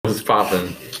What's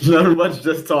poppin'? Not much,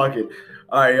 just talking.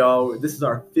 All right, y'all. This is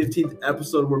our 15th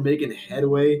episode. We're making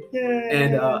headway. Yay.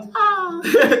 And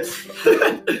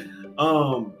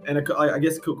and I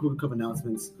guess quick couple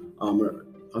announcements. I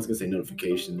was gonna say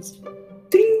notifications.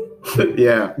 Ding.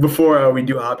 Yeah. Before we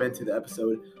do hop into the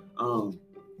episode,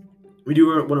 we do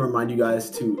want to remind you guys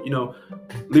to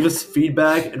leave us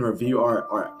feedback and review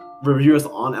review us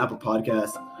on Apple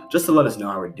Podcasts just to let us know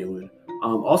how we're doing.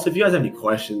 Also, if you guys have any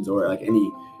questions or like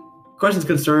any questions,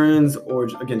 concerns, or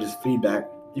again just feedback,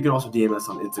 you can also DM us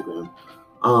on Instagram.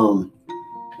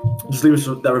 Just leave us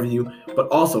that review. But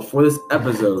also for this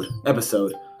episode,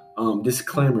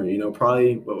 disclaimer.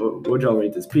 Probably what would y'all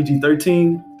rate this?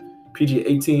 PG-13,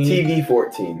 PG-18,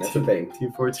 TV-14. That's the thing.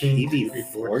 TV-14,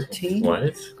 TV-14.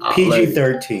 What?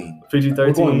 PG-13. PG-13.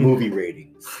 We're going movie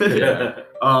ratings. Yeah.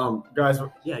 Guys,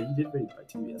 yeah, you did rate it by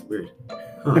TV. That's weird.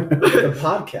 Huh. The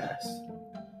podcast.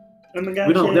 Oh my gosh,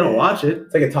 they don't watch it.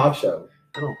 It's like a talk show.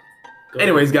 I don't.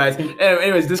 Anyways, guys.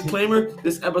 Anyways, disclaimer: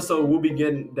 this episode will be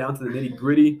getting down to the nitty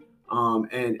gritty.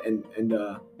 And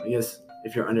I guess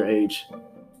if you're underage,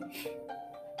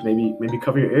 maybe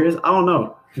cover your ears. I don't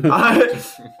know.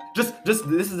 Just this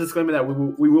is a disclaimer that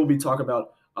we will be talking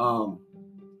about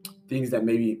things that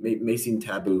may seem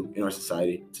taboo in our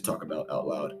society to talk about out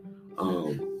loud.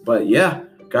 But yeah,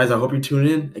 guys, I hope you're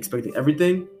tuning in, expecting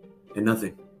everything and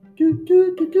nothing.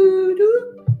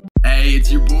 Hey,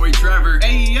 it's your boy Trevor.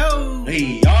 Hey yo!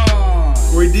 Hey, y'all!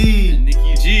 Corey D. And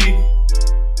Nikki G.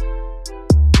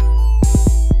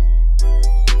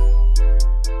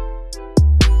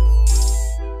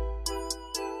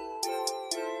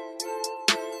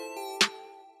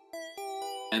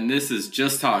 And this is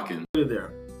Just Talking. Hey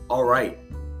there. All right.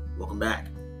 Welcome back.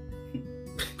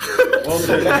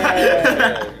 Welcome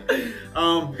back.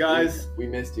 Guys, We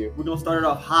missed you. we're gonna start it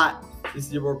off hot. This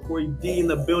is your boy Corey D in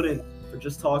the building for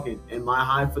Just Talking. And my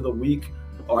high for the week.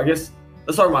 Oh, I guess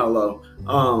let's start with my low.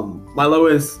 My low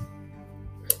is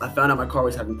I found out my car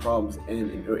was having problems,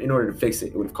 and in order to fix it,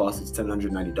 it would have cost us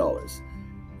 $790,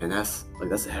 and that's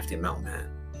a hefty amount, man.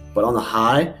 But on the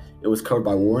high, it was covered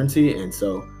by warranty, and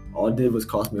so all it did was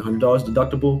cost me $100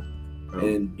 deductible,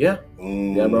 and yeah,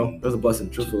 bro, it was a blessing,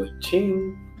 truthfully.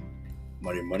 Ching.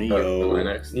 Money, Am I yo.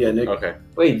 next? Yeah, Nick. Okay.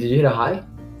 Wait, did you hit a high?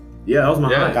 Yeah, that was my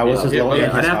Yeah, high. That was his Yeah, low.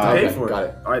 Yeah, I didn't have to pay Okay, for it. got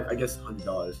it. All right, I guess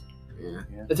 $100. Yeah.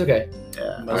 It's okay.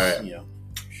 Yeah. All right. Yeah.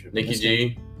 Nikki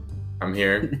G, I'm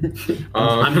here.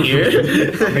 I'm here.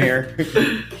 I'm here.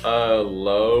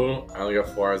 Low. I only got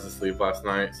 4 hours of sleep last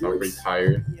night, so I'm pretty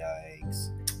tired. Yikes.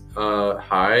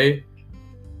 High.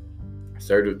 I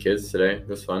started with kids today. It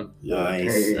was fun.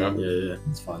 Nice. Yeah. Yeah.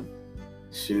 It's fun.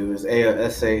 Shoes.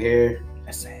 Essay here.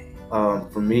 Essay.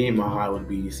 For me, my high would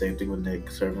be same thing with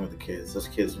Nick, serving with the kids. Those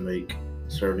kids make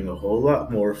serving a whole lot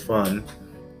more fun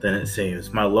than it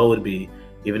seems. My low would be,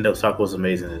 even though soccer was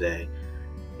amazing today,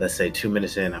 let's say 2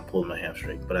 minutes in, I pulled my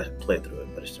hamstring, but I played through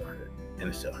it, but it still hurt, and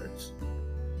it still hurts.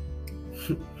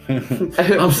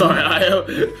 I'm sorry,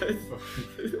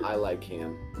 I like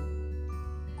him.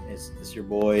 It's your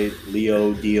boy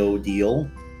Leo Deal.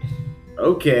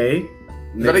 Okay.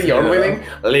 Is that a yodeling thing?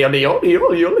 Leo.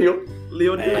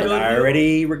 Leo. I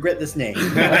already regret this name.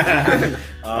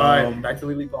 All right, back to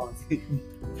Lily Pons.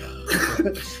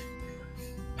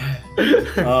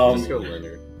 Just go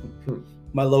Leonard.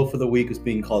 My low for the week is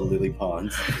being called Lily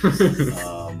Pons.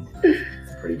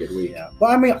 Pretty good week. Yeah, but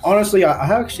I mean, honestly, I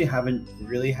actually haven't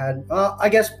really had. I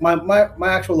guess my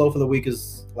actual low for the week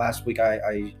is last week.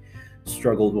 I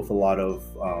struggled with a lot of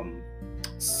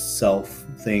self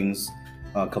things,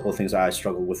 a couple of things I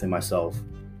struggled with in myself,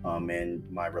 and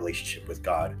my relationship with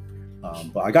God.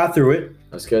 But I got through it.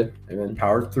 That's good. Amen.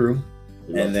 Powered through.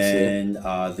 And then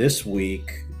this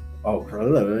week,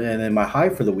 and then my high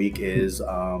for the week is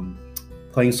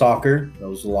playing soccer. That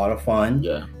was a lot of fun.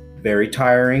 Yeah. Very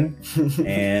tiring.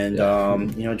 And,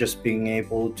 just being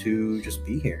able to just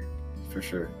be here. For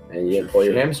sure. And you didn't pull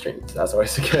your hamstrings. That's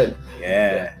always good.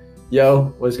 Yeah.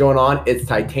 Yo, what's going on? It's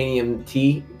Titanium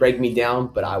T. Break me down,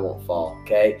 but I won't fall,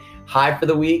 okay? High for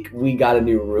the week, we got a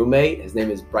new roommate. His name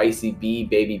is Brycey B,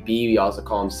 Baby B. We also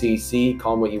call him CC.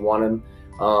 Call him what you want him.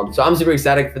 So I'm super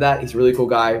excited for that. He's a really cool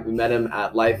guy. We met him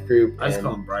at Life Group. I just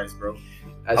call him Bryce, bro.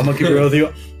 I'm going to keep it real with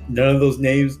you. None of those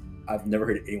names, I've never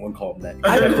heard anyone call him that.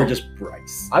 Except for just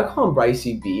Bryce. I call him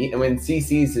Brycey B, and when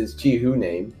CC's his Chi-Hu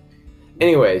name.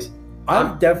 Anyways.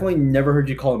 I've definitely never heard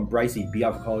you call him Brycey B.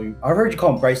 I've heard you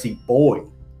call him Brycey Boy.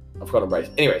 I've called him Bryce.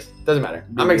 Anyways, doesn't matter.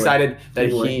 I'm excited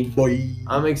that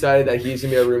I'm excited that he's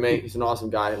gonna be our roommate. He's an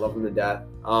awesome guy. I love him to death.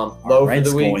 Low for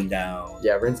rent's the week. going down.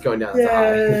 Yeah, rent's going down. It's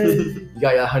high. You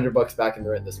got $100 back in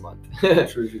the rent this month.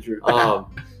 True.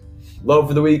 Low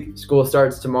for the week. School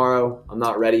starts tomorrow. I'm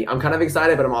not ready. I'm kind of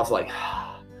excited, but I'm also like,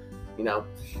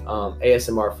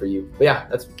 ASMR for you. But yeah,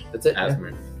 that's it.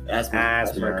 Asthma.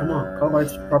 Asthma. Come on, call by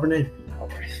its proper name.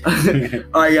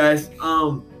 All right, guys.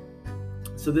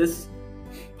 So this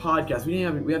podcast, we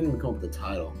haven't even come up with a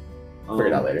title. Figure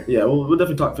it out later. Yeah, we'll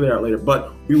definitely figure it out later.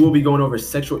 But we will be going over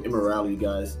sexual immorality,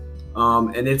 guys.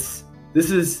 And this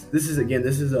is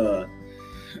a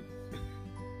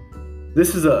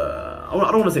I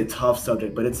don't want to say tough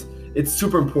subject, but it's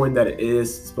super important that it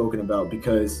is spoken about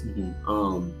because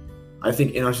I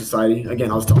think in our society,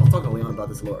 again, I was talking to Leon about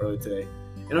this a little earlier today.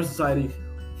 In our society,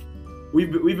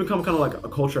 we've become kind of like a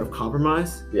culture of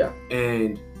compromise. Yeah.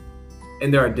 And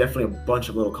there are definitely a bunch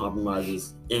of little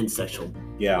compromises in sexual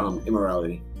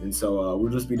immorality. And so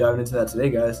we'll just be diving into that today,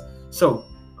 guys. So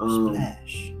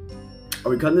Splash.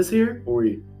 are we cutting this here or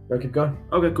we keep going.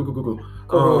 Okay, cool. We're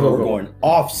going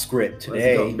off script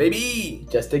today. Let's go, baby.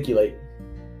 Gesticulate.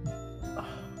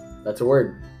 That's a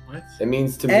word. What? It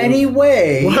means to move.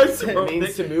 Anyway. What? It Bro,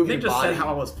 means to move They your just body. said how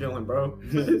I was feeling, bro.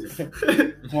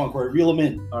 Come on, Corey, reel him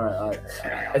in. All right.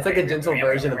 It's like a gentle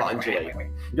version of undulate.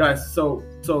 Guys, so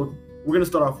we're gonna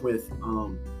start off with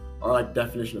our like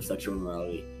definition of sexual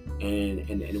immorality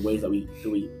and ways that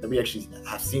we actually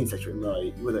have seen sexual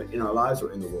immorality, whether in our lives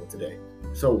or in the world today.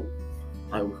 So,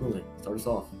 all right, we're cool. Start us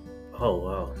off. Oh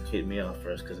wow, hit me off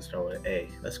first because it started with A.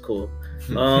 That's cool.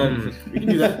 We can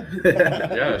do that.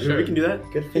 Yeah, sure. We can do that.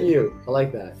 Good for you. I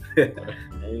like that.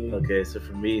 Okay, so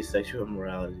for me, sexual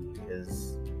immorality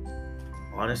is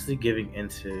honestly giving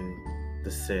into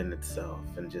the sin itself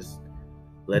and just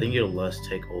letting your lust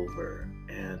take over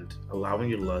and allowing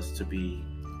your lust to be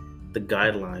the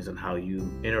guidelines on how you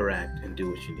interact and do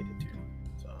what you need to do.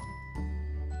 So,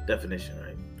 definition,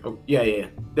 right? Oh, yeah.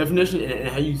 Definition and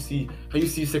how you see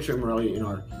sexual immorality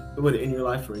whether in your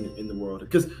life or in the world.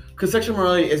 Because sexual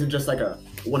immorality isn't just like a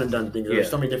one and done thing. There's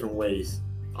so many different ways.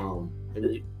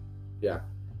 Yeah,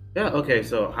 okay,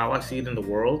 so how I see it in the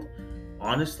world,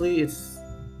 honestly, I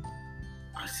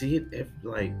see it if,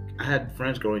 like, I had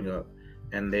friends growing up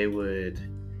and they would,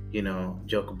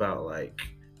 joke about, like,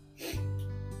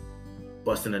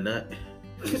 busting a nut.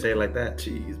 You say it like that?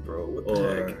 Jeez, bro. What Or,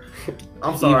 the heck?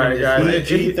 I'm sorry, guys.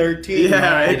 PG-13.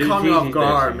 Yeah, it It is caught me off PG-13.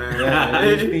 guard, man. Yeah,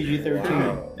 it is PG-13.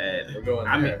 Wow. and, We're going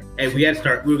I mean, there. and we had to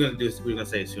start, we were going to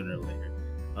say it sooner or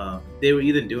later. They were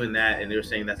either doing that and they were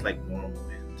saying that's like normal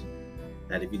and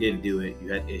that if you didn't do it,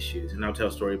 you had issues. And I'll tell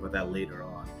a story about that later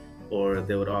on. Or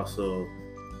they would also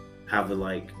have the,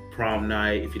 like, prom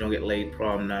night. If you don't get laid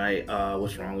prom night,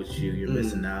 what's wrong with you? You're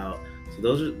missing out. So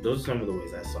those are some of the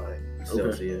ways I saw it. So,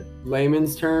 Okay. so yeah.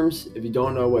 Layman's terms, if you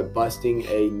don't know what busting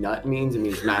a nut means, it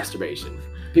means masturbation.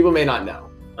 People may not know.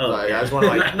 Oh, Like, yeah. I just want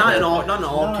to like not in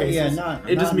all cases. Yeah, not,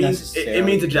 It just not means it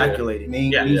means necessarily. ejaculating. It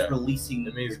means Yeah. releasing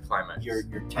It means climax. your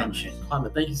tension.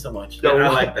 Climate, thank you so much. Yeah, I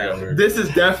like that word. This is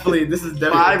definitely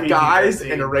Five guys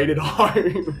PG-13. and a rated R.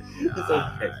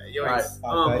 Yikes.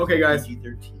 Alright. Okay, guys.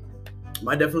 PG-13.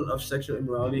 My definition of sexual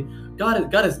immorality,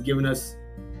 God has given us.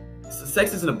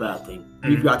 Sex isn't a bad thing.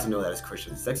 We've got to know that as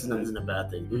Christians. Sex isn't a bad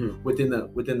thing Mhm. within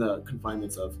the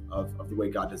confinements of the way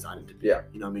God designed it to be. Yeah.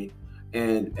 You know what I mean?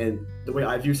 And the way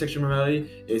I view sexual immorality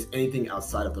is anything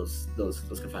outside of those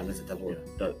confinements that devil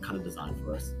kind of designed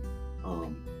for us.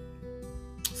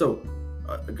 So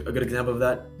a good example of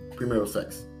that, premarital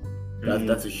sex.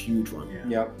 That's a huge one. Yeah.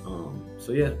 Yep.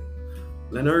 So yeah,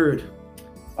 Leonard.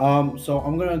 So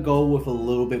I'm gonna go with a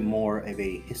little bit more of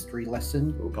a history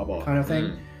lesson Oh, pop off. kind of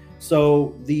thing.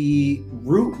 So the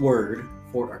root word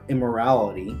for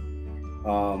immorality,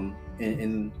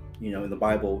 in the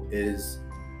Bible is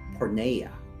porneia.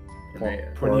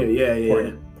 Porneia,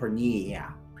 yeah.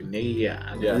 Porneia.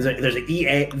 Yeah. Yeah. There's an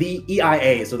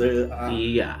EIA. So there.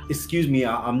 Yeah. Excuse me,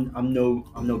 I'm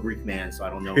no Greek man, so I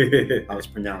don't know how it's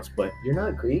pronounced, but You're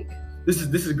not Greek? This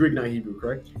is Greek, not Hebrew,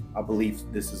 correct? I believe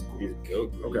this is Greek.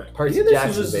 Okay. Percy Yeah, this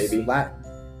Jackson, is baby. Latin.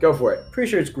 Go for it.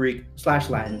 Pretty sure it's Greek /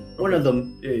 Latin. One of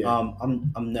them. Yeah.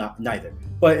 I'm not neither,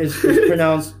 but it's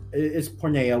pronounced it's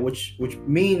porneia, which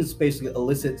means basically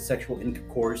illicit sexual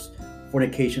intercourse,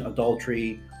 fornication,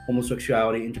 adultery,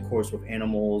 homosexuality, intercourse with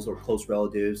animals or close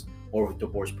relatives or with a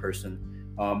divorced person.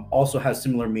 Also has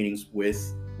similar meanings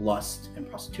with lust and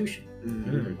prostitution.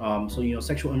 So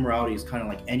sexual immorality is kind of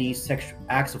like any sexual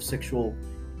acts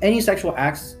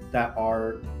that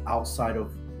are outside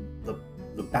of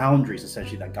the boundaries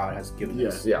essentially that God has given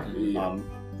us. Yeah.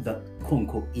 The quote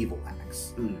unquote evil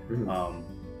acts. Mhm.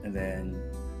 And then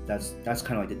that's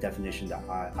kind of like the definition that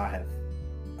I have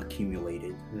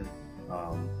accumulated. And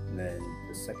then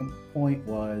the second point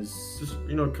was Just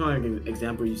kind of an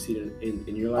example you see it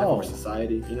in your life Oh. or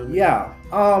society. You know what I mean? yeah.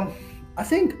 I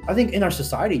think in our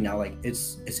society now, like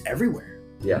it's everywhere.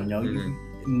 Yeah. You know, Mhm.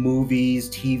 movies,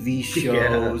 TV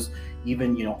shows,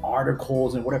 even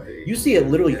articles and whatever. You see it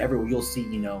literally everywhere. You'll see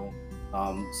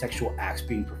sexual acts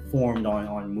being performed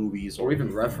on movies Or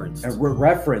even reference. and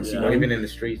reference. Yeah. Or even in the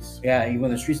streets. Yeah, even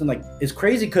in the streets. And like it's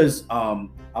crazy because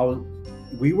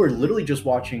we were literally just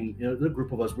watching. The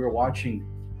group of us, we were watching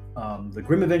the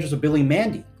Grim Adventures of Billy and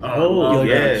Mandy. Oh,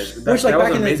 yes. Which, like, that back was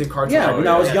in an the- amazing cartoon. Yeah, Oh, when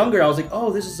I was yeah. younger, I was like,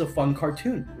 oh, this is a fun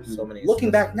cartoon. So many.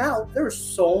 Looking back now, there are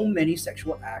so many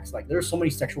sexual acts. Like there are so many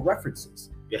sexual references.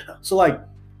 Yeah. So like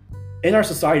in our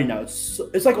society now, it's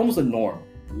like almost a norm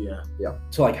Yeah.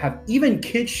 to like have even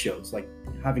kids shows like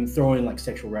having thrown in like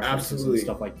sexual references Absolutely. and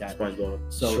stuff like that. SpongeBob.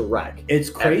 So Shrek. it's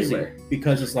crazy Everywhere.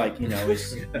 because it's like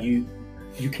it's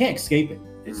you can't escape it.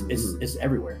 It's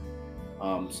everywhere.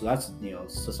 So that's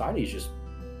society's just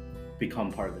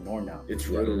become part of the norm now. It's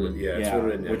rooted. Yeah. It's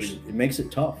rooted in which it makes it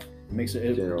tough. It makes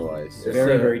it Generalized. It's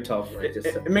very a- very tough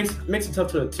It makes it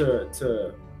tough to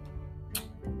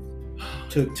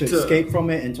to escape from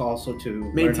it and to also to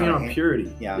learn maintain how our to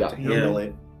purity yeah, Yeah. to handle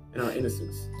it. and our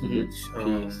innocence. Mhm.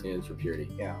 Which, P stands for purity.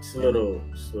 Yeah. Just a little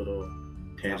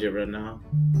tangent right now.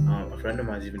 A friend of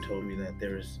mine's even told me that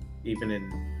there's even in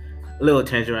a little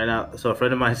tangent right now. So a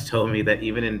friend of mine's told me that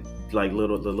even in like the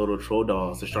little troll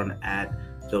dolls, they're starting to add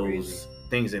those Crazy.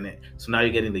 things in it. So now you're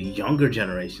getting the younger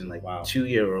generation, like Wow.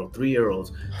 2-year-old,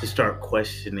 3-year-olds, to start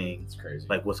questioning It's crazy.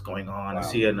 like what's going on. Wow. And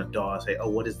see an adult and say, "Oh,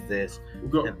 what is this?"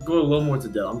 Go a little more into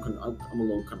depth. I'm a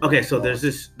little. Okay, so there's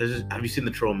this. Have you seen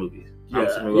the troll movies? Yeah,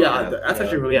 Absolutely. yeah. That's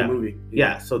actually a really Yeah. good movie.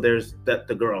 Yeah, so there's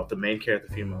the girl, the main character,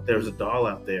 female. There's a doll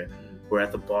out there where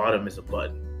at the bottom is a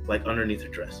button, like underneath her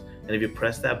dress. And if you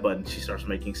press that button, she starts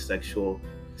making sexual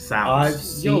I've sounds.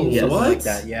 seen yes. something like What?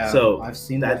 that. Yeah. So, I've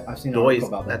seen that that. I've seen an toy's, article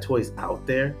about that that. toy's out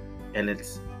there, and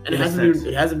it's And it in a hasn't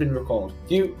sense- been recalled.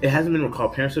 it hasn't been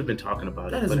recalled. Parents have been talking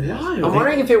about That it, is but it hasn't. wild. I'm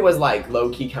wondering if it was like low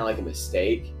key, kind of like a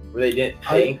mistake where they didn't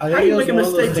think. I How think do you it make a was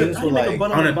one of those mistake? things How do you where, make a like,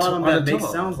 button on on a the bottom on a that makes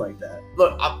doll. sounds like that?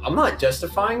 Look, I'm not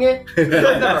justifying it. I've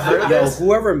never heard of Yo, this.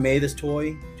 whoever made this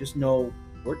toy, just know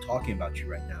we're talking about you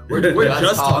right now. We're That's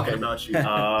just talking. talking about you.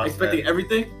 Uh, Expecting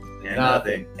everything. yeah,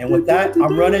 Nothing. And with that,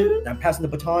 I'm passing the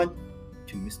baton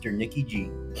to Mr. Nicky G.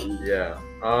 Yeah.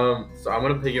 So I'm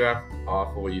gonna piggyback off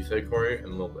of what you said, Corey, and a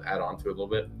little bit, add on to it a little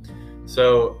bit.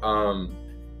 So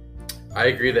I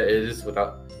agree that it is with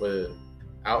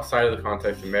outside of the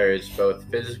context of marriage, both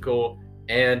physical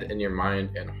and in your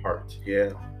mind and heart.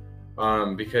 Yeah.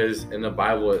 Because in the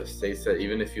Bible it states that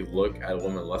even if you look at a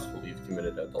woman lustfully, you've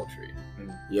committed adultery.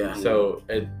 Yeah. So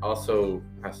it also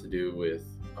has to do with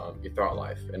your thought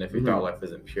life, and if your thought life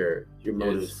isn't pure, Your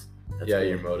motives. That's yeah, good.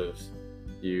 your motives,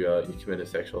 you committed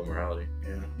sexual immorality.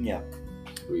 Yeah.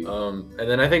 Sweet. And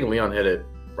then I think Leon hit it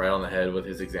right on the head with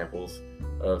his examples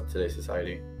of today's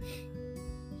society.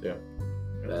 So,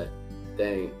 That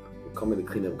dang, call me the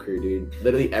cleanup crew, dude.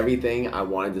 Literally everything I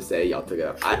wanted to say, y'all took it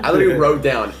up. I literally wrote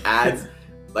down ads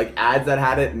that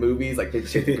had it, movies like 50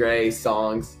 Shades of Grey,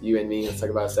 songs, you and me. Let's talk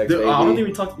about sex, Dude, baby. I don't think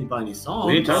we talked about any songs.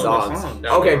 We didn't talk about songs. songs.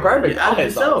 Okay, perfect. Yeah, Okay,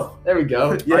 yourself. songs. There we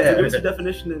go. Yeah. Yeah. There's a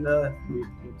definition in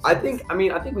I think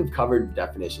we've covered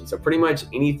definitions. So pretty much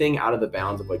anything out of the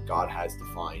bounds of what God has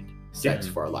defined sex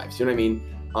for our lives. You know what I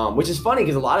mean? Which is funny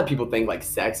because a lot of people think like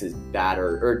sex is bad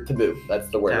or taboo. That's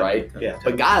the word, right? Yeah.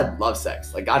 But God loves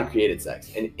sex. Like God created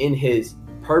sex, and in His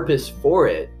purpose for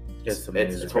it, Yes,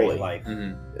 it's Great holy. life.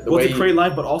 The well, way to create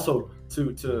life, but also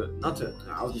to not to.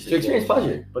 I was gonna say to experience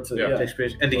pleasure. but to Yeah. To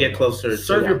experience and to get closer.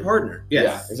 serve to, your partner. Yes.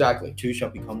 Yeah, exactly. Two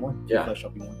shall become one. Two Yeah. flesh shall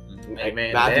be one.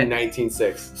 Amen. Matthew That-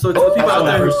 19:6. So to the people out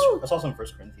there, That's also in 1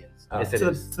 Corinthians. Yes, it to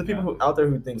is. the people who out there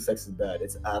who think sex is bad,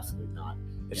 it's absolutely not.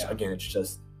 It's Yeah. again, it's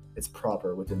just it's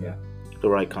proper within Yeah. the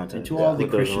right And content. to all the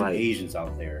With those Christian right. Asians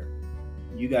out there,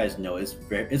 you guys know it's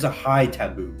a high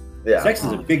taboo. Yeah. Sex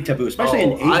is a big taboo, especially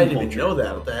in Asian I didn't culture. even know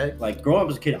that. What the heck? Like growing up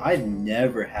as a kid, I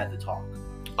never had the talk.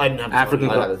 I didn't have African,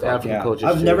 I had to talk. African culture.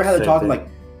 I've shit, never had the same talk thing. like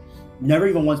never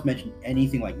even once mentioned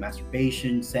anything like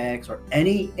masturbation, sex, or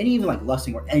any even like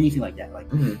lusting or anything like that. Like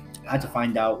Mhm. I had to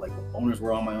find out like what boners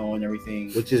were on my own and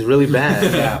everything. which is really bad.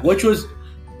 Yeah, which was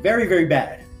very very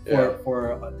bad Yeah.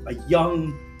 for a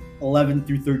young 11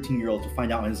 through 13-year-old to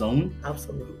find out on his own.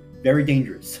 Absolutely. Very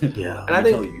dangerous. Yeah. And I Let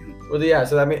me think- tell you. Well, yeah.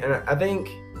 So I think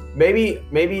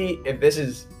maybe if this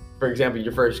is, for example,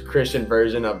 your first Christian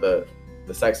version of the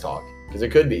sex talk, because it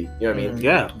could be. You know what I mean?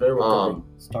 Yeah. Very well. covered.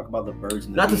 Let's talk about the birds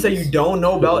and the Not to say bees. you don't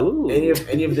know about Ooh. any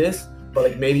of this, but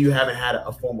like maybe you haven't had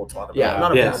a formal talk about Yeah. it.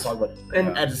 Not a Yes. formal talk,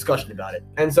 but a discussion about it.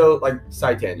 And so, like,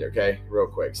 side tangent, okay, real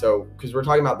quick. So, because we're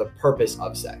talking about the purpose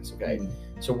of sex, okay.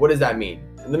 So, what does that mean?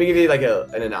 let me give you like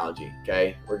an analogy,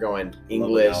 okay? We're going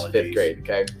English, 5th grade,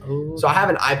 okay? So I have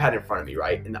an iPad in front of me,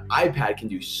 right? And the iPad can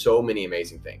do so many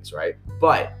amazing things, right?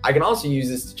 But I can also use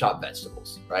this to chop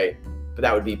vegetables, right? But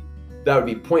that would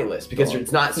be pointless because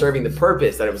it's not serving the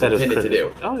purpose that it was intended to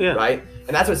do. Oh yeah. Right?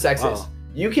 And that's what sex is.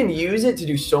 You can use it to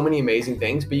do so many amazing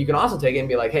things, but you can also take it and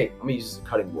be like, hey, I'm gonna use this as a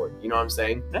cutting board. You know what I'm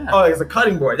saying? Yeah. Oh, it's a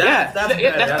cutting board. That's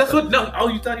what. No, oh,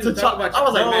 you thought you were talking about. I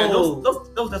was like, man,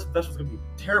 those vegetables gonna be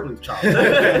terribly chopped. Like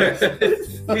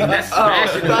a knife?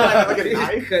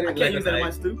 I can't use that in my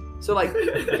stew. So like,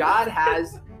 God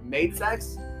has made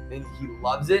sex and He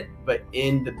loves it, but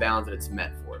in the bounds that it's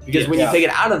meant for. Because when you take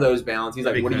it out of those bounds, He's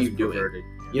like, what are you doing? Perverted.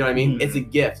 You know what I mean? It's a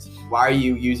gift. Why are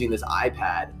you using this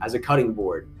iPad as a cutting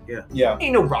board? Yeah.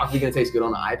 Ain't no broccoli gonna taste good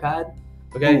on an iPad.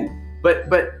 Okay? Ooh. But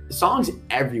songs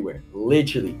everywhere.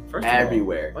 Literally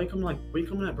everywhere. Why you coming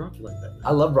at broccoli like that?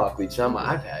 I love broccoli, it's on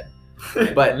my iPad.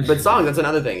 but songs, that's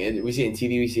another thing. We see it in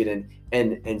TV, we see it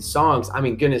in songs. I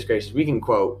mean, goodness gracious, we can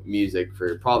quote music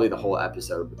for probably the whole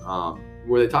episode.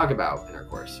 Where they talk about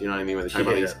intercourse, you know what I mean? Where they talk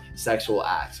about these sexual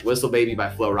acts. Whistle Baby by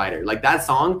Flo Rida. Like that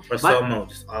song. Or slow-mo,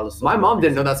 just all the My mom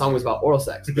didn't know that song was about oral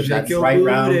sex. But that's Right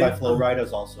Round by Flo Rida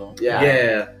is also.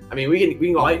 Yeah. I mean, we can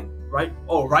go Right?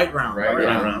 Oh, Right Round. Right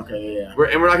Round. Okay, yeah.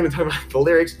 We're not going to talk about the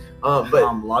lyrics. But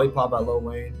Lollipop by Lil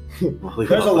Wayne.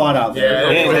 There's a lot out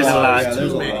there. Yeah, there's a lot. Yeah,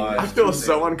 there's a Too lot. I feel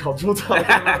so uncomfortable talking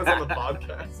about this on the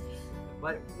podcast.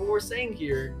 But what we're saying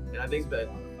here, and I think that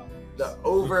the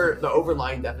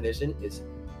overlying definition is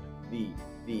the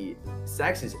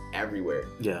sex is everywhere,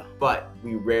 Yeah. but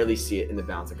we rarely see it in the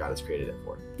bounds that God has created it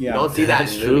for. Yeah. You don't see that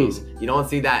That's in true. movies. You don't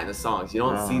see that in the songs. You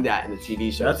don't No. see that in the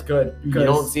TV shows. That's good. You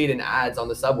don't see it in ads on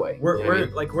the subway. You know what I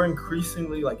mean? We're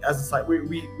increasingly like as a society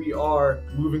we are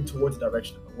moving towards a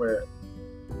direction where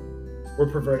we're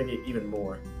perverting it even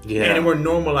more. Yeah. And we're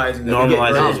normalizing it.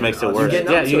 Normalizing just makes it worse.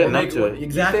 getting Yeah, up you to get it. up to it.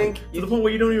 Exactly. To the point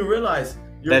where you don't even realize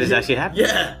That is actually happening.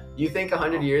 Yeah. You think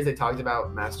 100 years they talked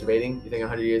about masturbating? You think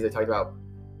 100 years they talked about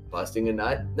busting a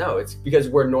nut? No, it's because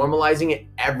we're normalizing it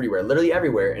everywhere, literally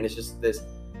everywhere, and it's just this.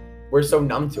 We're so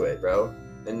numb to it, bro.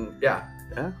 And yeah.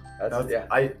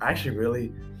 I actually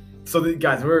really. So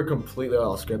guys, we're completely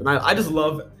off script, and I just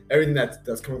love everything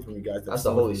that's coming from you guys. That's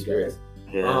the Holy Spirit.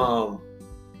 Yeah.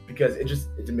 Because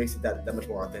it makes it that much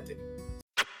more authentic.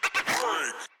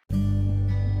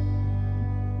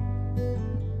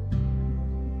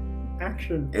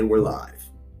 Action. And we're live.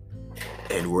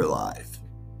 And we're live.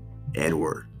 And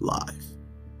we're live.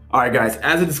 All right, guys.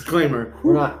 As a disclaimer,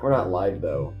 We're not live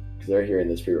though, because they're hearing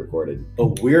this pre-recorded.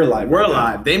 But we're live. we're right now.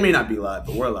 live. They may not be live,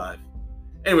 but we're live.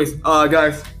 Anyways,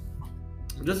 guys,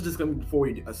 just a disclaimer before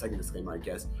we do a second disclaimer, I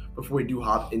guess, before we do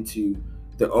hop into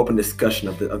the open discussion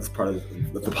of this part of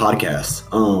the podcast.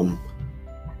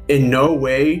 In no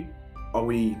way are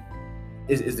we.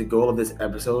 Is the goal of this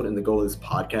episode and the goal of this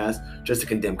podcast just to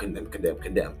condemn.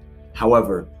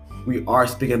 However, we are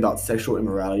speaking about sexual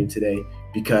immorality today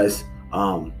because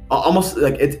almost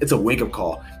like it's a wake-up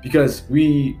call, because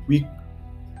we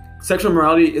sexual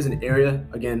immorality is an area,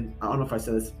 again, I don't know if I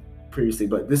said this previously,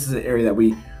 but this is an area that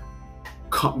we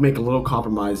make a little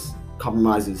compromises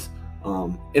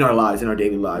in our lives, in our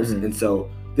daily lives. Mm-hmm. And so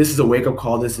this is a wake-up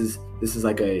call. This is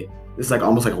like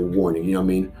almost like a warning, you know what I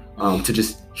mean? To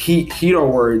just heed our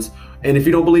words. And if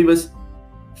you don't believe us,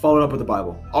 follow it up with the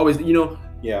Bible. Always,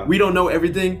 Yeah. we don't know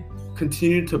everything.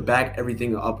 Continue to back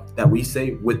everything up that we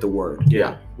say with the word.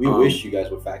 Yeah. We wish you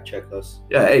guys would fact check us.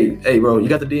 Yeah, hey, bro, you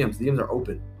got the DMs. The DMs are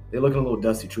open. They're looking a little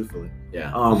dusty, truthfully.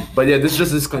 Yeah. But yeah, this is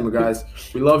just a disclaimer, guys.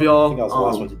 We love y'all. I think I was the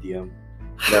last one to DM.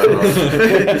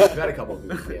 We've had a couple of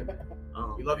people. Yeah.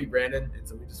 We love you, Brandon, and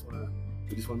so we just want to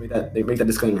make that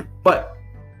disclaimer. But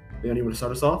Leon, you want to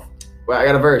start us off? Well, I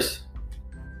got a verse.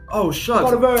 Oh, shucks.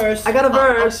 Got a verse. I got a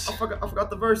verse. I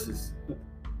forgot the verses.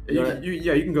 You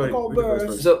You can go ahead. Got a Read the verse.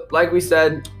 first. So, like we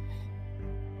said,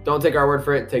 don't take our word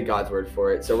for it, take God's word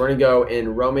for it. So we're going to go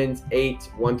in Romans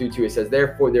 8:1-2. It says,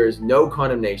 therefore, there is no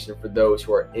condemnation for those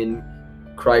who are in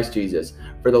Christ Jesus.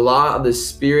 For the law of the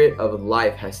Spirit of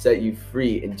life has set you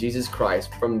free in Jesus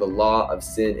Christ from the law of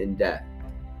sin and death.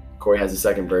 Corey has the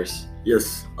second verse.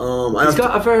 Yes. He's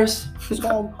got a verse. I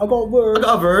got a verse. I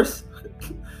got a verse.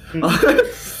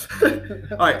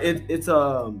 All right, it's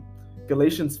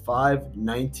Galatians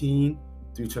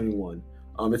 5:19-21.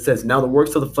 It says, now the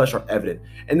works of the flesh are evident.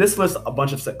 And this lists a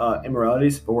bunch of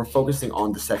immoralities, but we're focusing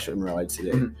on the sexual immorality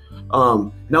today.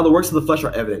 Now the works of the flesh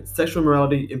are evident. Sexual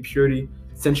immorality, impurity,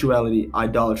 sensuality,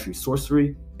 idolatry,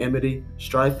 sorcery, enmity,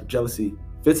 strife, jealousy,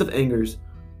 fits of anger,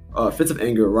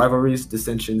 rivalries,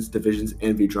 dissensions, divisions,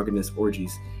 envy, drunkenness,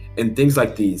 orgies, and things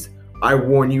like these. I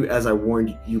warn you, as I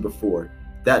warned you before,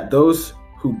 that those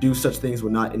who do such things will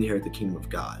not inherit the kingdom of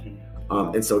God.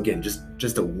 And so again,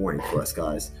 just a warning for us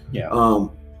guys. Yeah.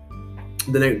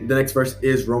 The next verse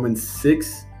is Romans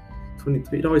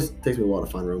 6:23. It always takes me a while to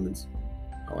find Romans.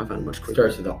 Oh, I find it much quicker.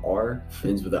 Starts with an R,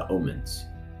 ends with the omens.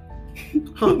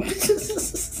 Huh.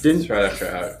 It's right after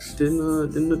Acts. Didn't know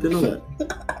that.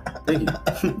 Thank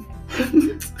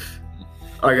you.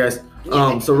 All right, guys.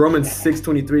 So Romans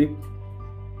 6:23,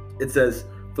 it says,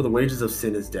 "For the wages of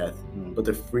sin is death, but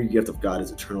the free gift of God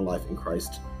is eternal life in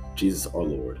Christ Jesus our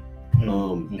Lord."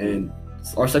 And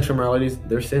our sexual immoralities,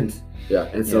 they're sins. Yeah.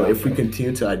 And so Yeah. if we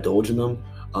continue to indulge in them,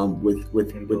 what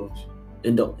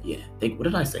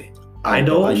did I say?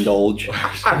 Indulge.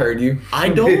 I heard you.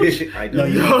 Indulge? No, No.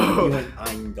 you went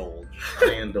indulge.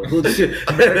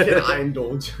 American I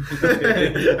indulge.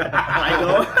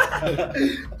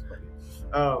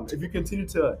 If you continue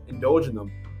to indulge in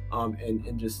them,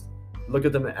 and just look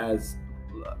at them as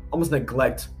almost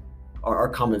neglect our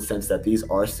common sense that these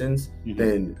are sins,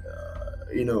 then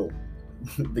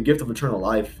the gift of eternal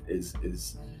life is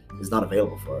not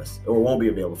available for us, or won't be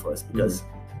available for us, because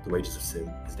the wages of sin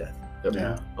is death.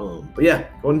 Yeah. But yeah,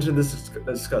 going into this discussion.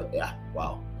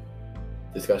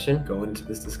 Discussion? Going into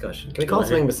this discussion. Can we call it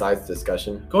something besides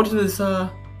discussion? Going into this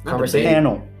Conversation?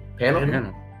 Panel.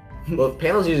 Panel? Well,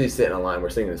 panels usually sit in a line. We're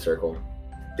sitting in a circle.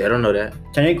 They don't know that.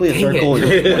 Technically, a Dang circle it.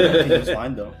 is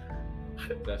fine though.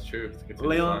 That's true. It's a good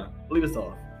Leon, leave us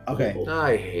off. Okay.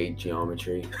 I hate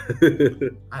geometry.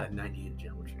 I had a 98 in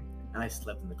geometry, and I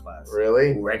slept in the class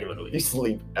Really? regularly. You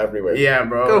sleep everywhere. Yeah,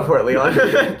 bro. Go for it, Leon.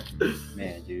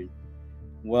 Man, dude.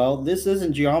 Well, this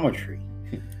isn't geometry,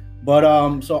 but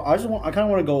so I kind of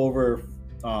want to go over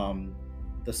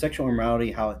the sexual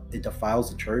immorality, how it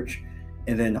defiles the church,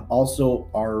 and then also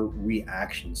our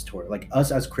reactions to it, like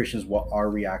us as Christians, what our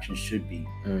reactions should be.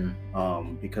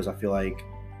 Because I feel like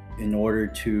in order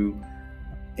to,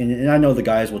 and I know the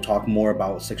guys will talk more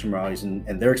about sexual immoralities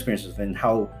and their experiences and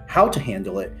how to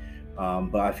handle it.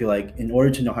 But I feel like in order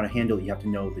to know how to handle it, you have to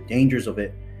know the dangers of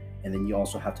it, and then you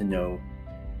also have to know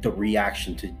the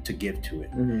reaction to give to it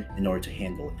in order to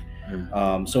handle it.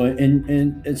 So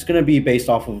it's going to be based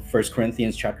off of 1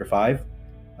 Corinthians chapter 5,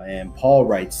 and Paul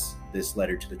writes this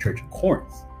letter to the church of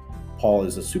Corinth. Paul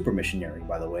is a super missionary,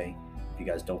 by the way, if you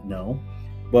guys don't know.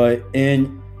 But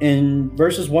in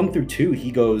verses 1 through 2, he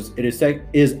goes, "It is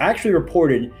actually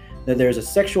reported that there is a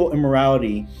sexual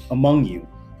immorality among you,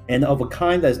 and of a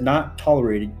kind that is not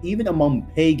tolerated even among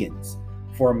pagans.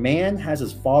 For a man has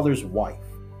his father's wife,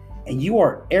 and you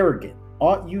are arrogant.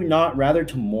 Ought you not rather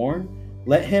to mourn?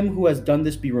 Let him who has done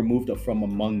this be removed from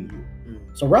among you."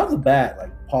 So right off the bat,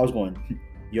 like Paul's going,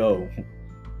 yo,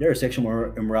 there is sexual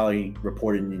immorality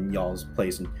reported in y'all's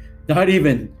place, and not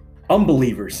even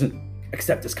unbelievers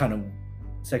accept this kind of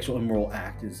sexual immoral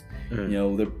act. Is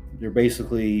they're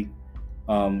basically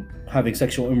having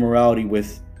sexual immorality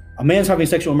with a man's having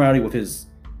sexual immorality with his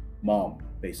mom,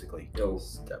 basically. Yo,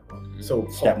 stepmom. So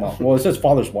Stepmom. Well, it says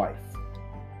father's wife.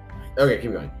 Okay,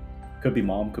 keep going. Could be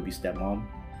mom, could be stepmom.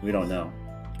 We don't know.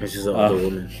 It's just another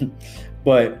woman.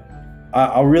 But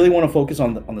I really want to focus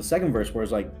on the second verse, where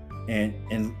it's like,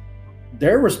 and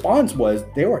their response was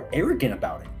they were arrogant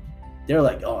about it. They're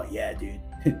like, "Oh yeah, dude,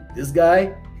 this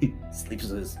guy sleeps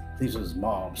with his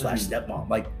mom / stepmom."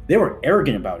 Like they were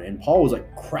arrogant about it, and Paul was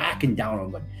like cracking down on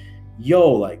them, like,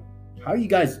 "Yo, like, how are you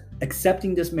guys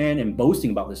accepting this man and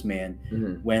boasting about this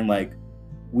man when like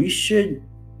we should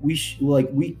be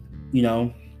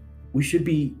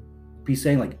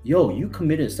saying like, yo, you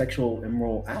committed a sexual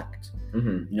immoral act."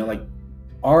 Like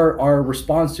our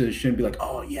response to it shouldn't be like,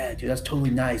 "Oh yeah, dude, that's totally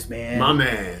nice, man. My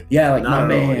man." Yeah, like Not my at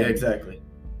all. man. Yeah, exactly.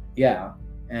 Yeah,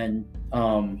 and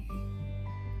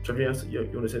Trevor, you want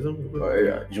to say something? Oh,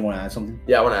 yeah. did you want to add something?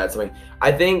 Yeah, I want to add something.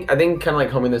 I think kind of like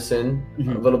homing this in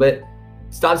a little bit.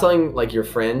 Stop telling like your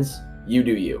friends you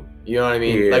do you. You know what I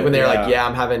mean? Yeah. Like when they're Yeah. like, "Yeah,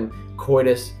 I'm having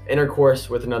intercourse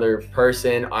with another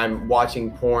person. I'm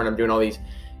watching porn. I'm doing all these,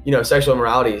 sexual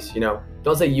immoralities."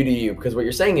 Don't say you do you, because what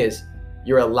you're saying is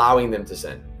you're allowing them to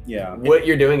sin. Yeah. What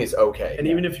you're doing is okay. And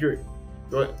even if you're,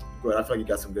 go ahead. I feel like you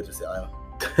got some good to say.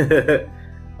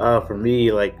 For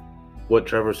me, like what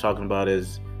Trevor's talking about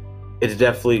it's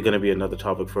definitely going to be another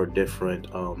topic for a different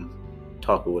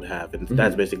talk we would have, and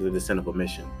that's basically the sin of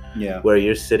omission. Yeah. Where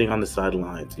you're sitting on the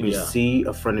sidelines and you Yeah. see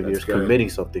a friend of That's yours good. committing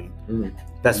something.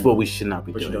 That's what we should not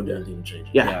be But you doing. don't do anything to change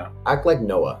it. Yeah. Act like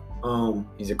Noah.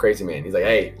 He's a crazy man. He's like,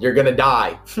 "Hey, you're gonna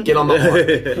die. Get on the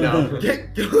ark." No. Get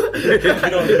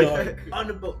on the ark. On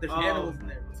the boat. There's animals in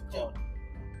there. What's it called?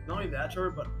 Not only that,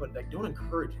 Trevor, but like don't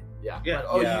encourage it. Yeah. Yeah. Like,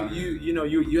 oh, Yeah.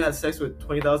 you had sex with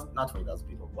 20,000, not 20,000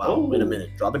 people. Wow, Oh. wait a minute,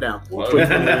 drop it down.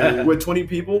 Oh. With 20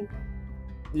 people,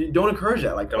 you don't encourage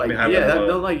that. Like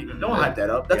Don't don't hype that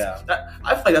up. That's that.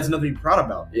 I feel like that's nothing to be proud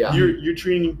about. Yeah. You're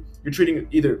treating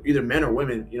either men or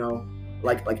women,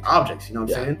 like objects. You know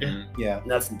what I'm saying? Yeah.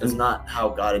 And that's not how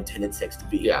God intended sex to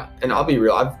be. Yeah, and I'll be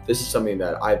real. This is something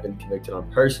that I've been convicted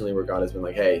on personally, where God has been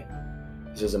like, "Hey,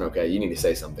 this isn't okay. You need to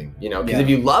say something." Because if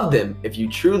you love them, if you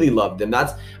truly love them, I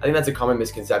think that's a common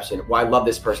misconception. Well, I love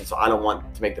this person, so I don't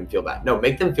want to make them feel bad. No,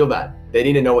 make them feel bad. They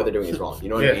need to know what they're doing is wrong. You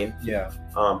know what I mean? Yeah.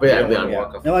 But yeah,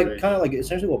 And like kind of like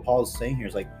essentially what Paul is saying here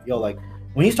is like, like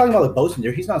when he's talking about the boasting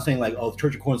there, he's not saying like, oh, the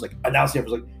Church of Corinth is like announcing it.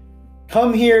 It's like,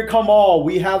 come here, come all.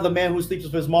 We have the man who sleeps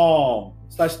with his mom /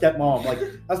 stepmom. Like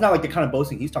that's not like the kind of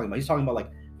boasting he's talking about. He's talking about like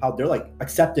how they're like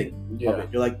accepting of it.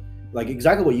 They're like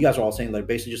exactly what you guys are all saying. Like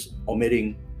basically just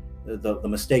omitting the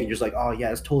mistake. You're just like, oh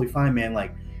yeah, it's totally fine, man.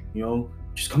 Like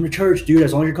just come to church, dude.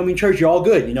 As long as you're coming to church, you're all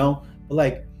good. But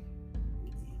like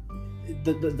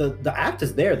the act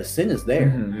is there. The sin is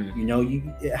there.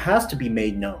 It has to be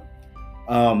made known.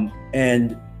 And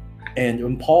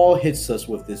when Paul hits us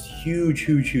with this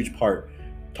huge part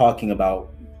talking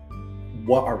about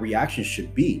what our reactions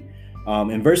should be,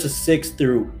 in verses 6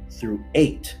 through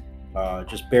 8,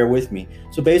 just bear with me.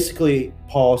 So basically,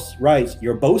 Paul writes,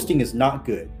 "Your boasting is not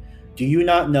good. Do you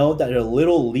not know that a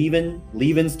little leaven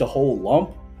leavens the whole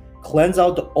lump? Cleanse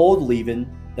out the old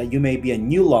leaven, that you may be a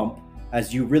new lump,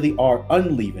 as you really are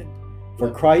unleavened.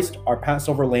 For Christ, our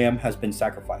Passover lamb, has been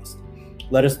sacrificed.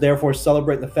 Let us therefore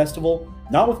celebrate the festival,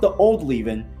 not with the old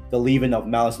leaven, the leaven of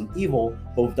malice and evil,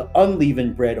 but with the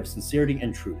unleavened bread of sincerity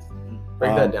and truth."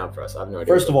 Break that down for us. I have no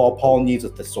idea. First of all, Paul needs a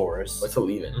thesaurus. What's a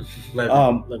leaven?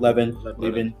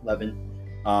 Leaven.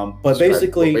 But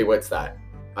basically, wait, what's that?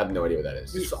 I have no idea what that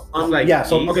is. So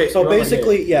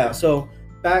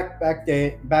back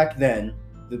then,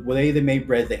 the way they made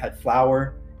bread, they had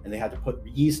flour and they had to put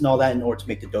yeast and all that in order to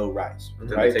make the dough rise.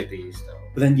 Right? Take the yeast out.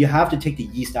 But then you have to take the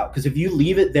yeast out, because if you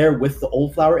leave it there with the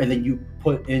old flour and then you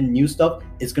put in new stuff,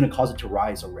 it's going to cause it to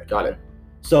rise already. Got it.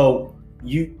 So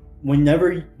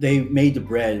whenever they made the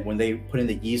bread, when they put in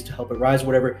the yeast to help it rise or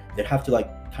whatever, they'd have to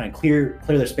like kind of clear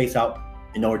their space out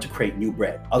in order to create new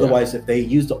bread. Otherwise, if they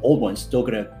use the old one, it's still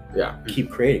going to keep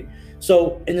creating.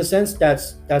 So in a sense,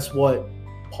 that's what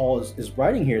Paul is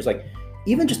writing here. Is like,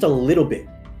 even just a little bit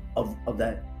of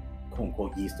that quote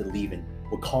unquote yeast, the leaven,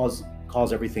 will cause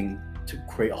everything to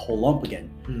create a whole lump again.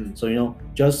 So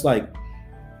just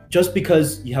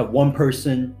because you have one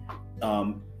person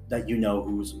that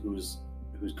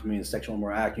who's committing a sexual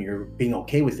immoral act and you're being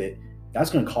okay with it, that's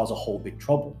going to cause a whole big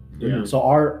trouble. So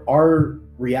our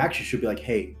reaction should be like,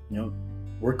 hey,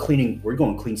 we're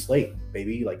going clean slate,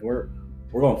 baby. Like we're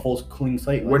going full clean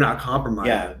slate. We're not compromising.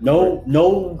 Yeah,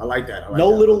 no. I like that.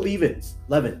 Little leaven.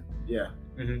 Yeah.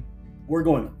 We're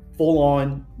going full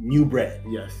on new bread.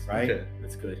 Yes. Right. Okay.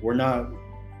 That's good. We're not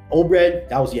old bread.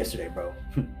 That was yesterday, bro.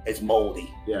 It's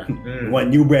moldy. Yeah. We want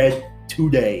new bread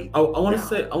today. I want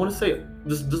to say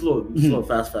this little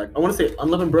fast fact. I want to say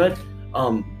unleavened bread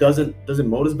doesn't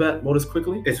mold as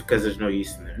quickly. It's because there's no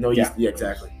yeast in there. No yeast. Yeah,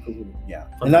 exactly. Yeah,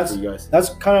 and that's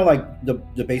kind of like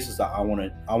the basis that I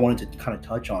wanted to kind of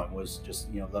touch on was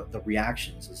just the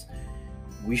reactions. Is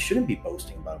we shouldn't be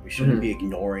boasting about it. We shouldn't be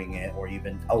ignoring it or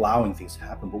even allowing things to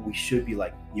happen. But we should be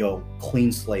like,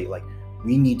 clean slate. Like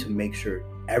we need to make sure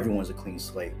everyone's a clean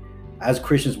slate. As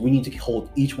Christians, we need to hold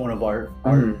each one of our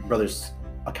brothers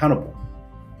accountable.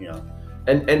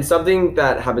 And something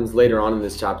that happens later on in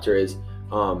this chapter is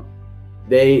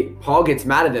Paul gets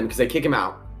mad at them because they kick him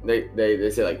out.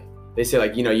 They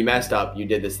say you messed up, you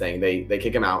did this thing. They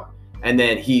kick him out, and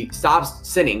then he stops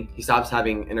sinning. He stops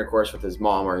having intercourse with his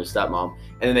mom or his stepmom,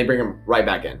 and then they bring him right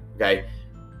back in. Okay,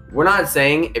 we're not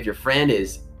saying if your friend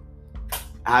is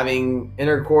having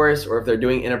intercourse or if they're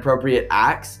doing inappropriate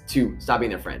acts to stop being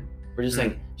their friend. We're just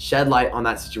saying shed light on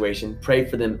that situation, pray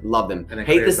for them, love them,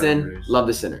 hate the sin, love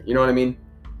the sinner. You know what I mean?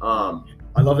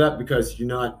 I love that because you're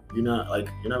not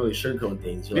really sugarcoating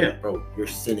things. You're like, bro, you're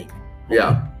sinning.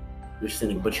 Yeah. You're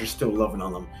sinning, but you're still loving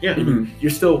on them. Yeah.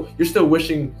 You're still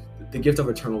wishing the gift of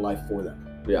eternal life for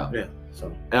them. Yeah. Yeah.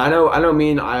 So. And I know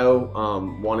me and Io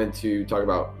wanted to talk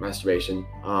about masturbation.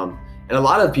 And a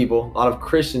lot of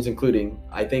Christians including,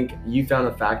 I think you found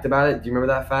a fact about it. Do you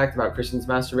remember that fact about Christians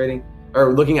masturbating?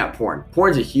 Or looking at porn.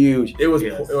 Porn's a huge. It was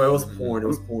porn. It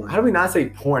was porn. How do we not say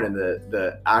porn in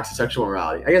the acts of sexual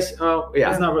immorality? I guess.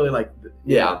 Yeah. It's not really like.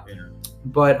 Yeah.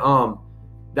 But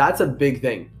that's a big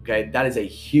thing. Okay, that is a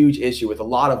huge issue with a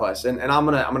lot of us, and I'm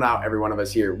gonna out every one of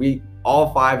us here. We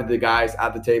all 5 of the guys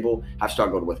at the table have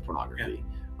struggled with pornography.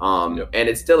 And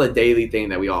it's still a daily thing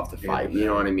that we all have to fight. You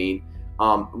know what I mean?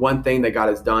 One thing that God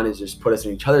has done is just put us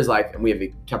in each other's life, and we have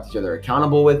kept each other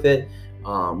accountable with it.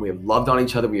 We have loved on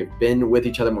each other. We have been with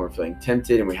each other when we're feeling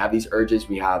tempted and we have these urges.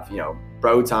 We have,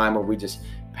 bro time where we just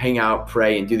hang out,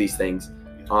 pray, and do these things.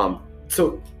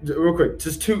 So real quick,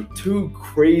 just two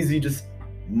crazy, just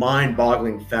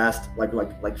mind-boggling fast, like I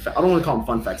don't want to call them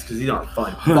fun facts because these aren't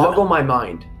fun. Boggle my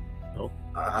mind. All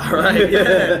right,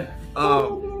 yeah.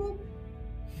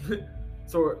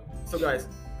 So guys,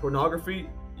 pornography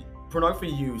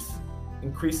use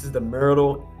increases the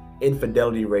marital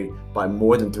infidelity rate by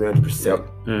more than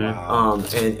 300%. Wow.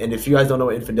 And if you guys don't know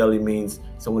what infidelity means,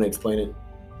 someone explain it,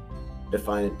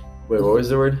 define it. Wait, what was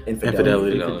the word?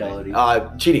 Infidelity.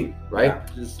 Cheating, right? Yeah,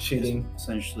 just cheating.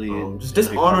 Essentially, Just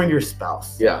dishonoring your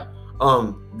spouse. Yeah.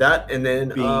 That and then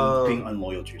being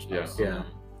unloyal to your spouse. Yeah.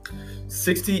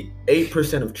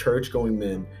 68% of church-going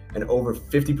men and over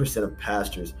 50% of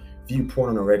pastors view porn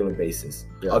on a regular basis.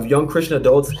 Yeah. Of young Christian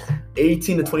adults,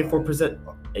 18 to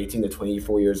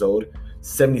 24 years old,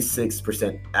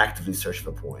 76% actively search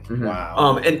for porn. Mhm.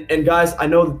 Wow. And guys, I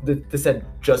know that this said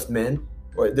just men,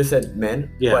 or this said men,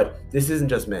 Yeah. but this isn't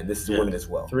just men. This is women as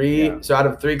well. So out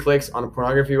of 3 clicks on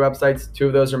pornography websites, 2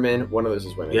 of those are men, 1 of those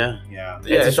is women. Yeah. Yeah.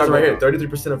 Yeah, it's struggle right here.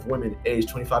 33% of women aged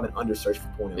 25 and under search for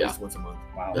porn at Yeah. least once a month.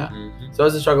 Wow. Yeah. So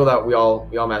it's a struggle that we all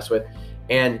mess with.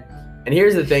 And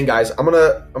here's the thing, guys. I'm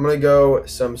gonna go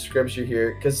some scripture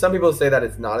here because some people say that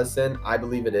it's not a sin. I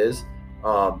believe it is.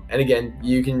 And again,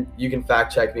 you can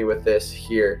fact check me with this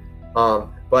here.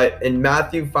 But in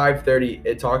Matthew 5:30,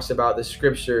 it talks about the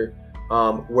scripture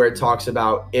where it talks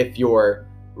about if your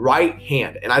right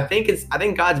hand, and I think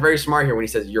God's very smart here when he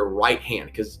says your right hand,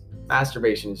 because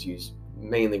masturbation is used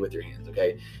mainly with your hands,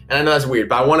 okay? And I know that's weird,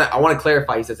 but I want to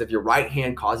clarify. He says if your right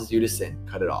hand causes you to sin,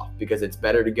 cut it off, because it's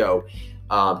better to go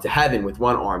to heaven with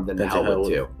one arm than to hell with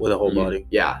two. With a whole body.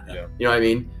 Yeah. You know what I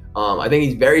mean? I think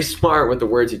he's very smart with the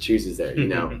words he chooses there,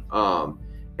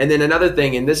 And then another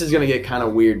thing, and this is going to get kind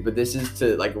of weird, but this is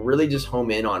to like really just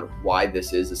home in on why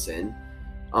this is a sin.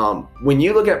 When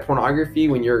you look at pornography,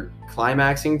 when you're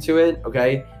climaxing to it,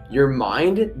 okay, your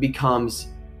mind becomes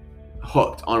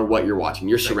hooked on what you're watching,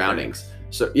 your surroundings.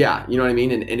 So yeah, you know what I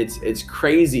mean? And it's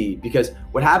crazy because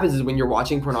what happens is when you're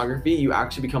watching pornography, you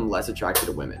actually become less attracted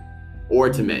to women or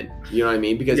to men. You know what I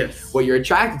mean? Because what you're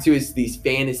attracted to is these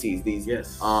fantasies, these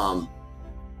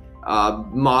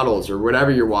models or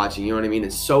whatever you're watching. You know what I mean?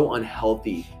 It's so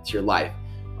unhealthy to your life.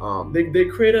 They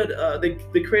create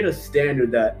a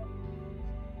standard that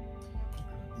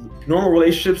normal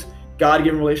relationships,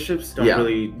 God-given relationships, Yeah.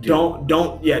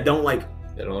 don't like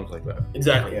They don't look like that.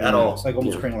 exactly Yeah, at all. It's like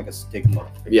almost creating like a stigma.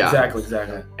 Yeah.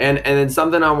 Exactly. And then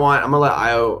something I'm gonna let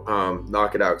Io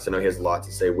knock it out because I know he has a lot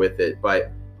to say with it.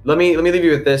 But let me leave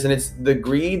you with this, and it's the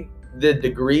degree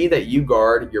that you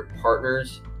guard your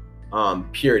partner's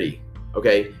purity,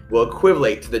 okay, will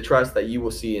equivalent to the trust that you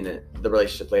will see in the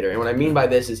relationship later. And what I mean by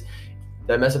this is,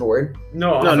 did I mess up a word?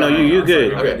 No, you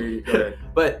good. Okay.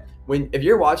 But if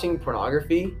you're watching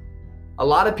pornography, a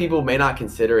lot of people may not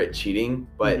consider it cheating,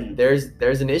 but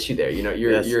there's an issue there. You know,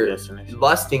 you're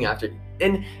lusting after,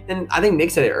 and I think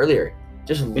Nick said it earlier.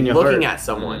 Just In your looking heart. at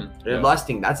someone, Yeah.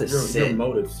 lusting, that's a Your sin.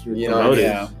 motives. You know,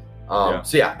 Yeah.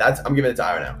 So yeah, I'm giving it to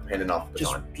Io now. I'm handing off the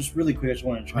baton. Just really quick, I just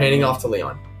want to try. Handing off to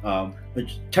Leon. But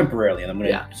temporarily, and I'm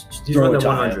gonna Yeah. just He's throw running it to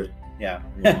 100. Io. Yeah.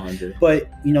 100. But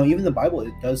even the Bible,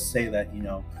 it does say that and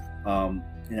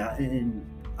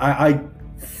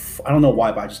I don't know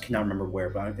why, but I just cannot remember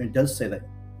where. But it does say that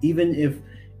even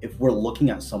if we're looking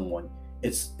at someone,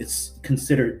 it's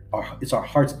considered it's our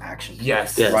heart's action.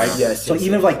 Yes. Right. Yes. So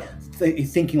even if like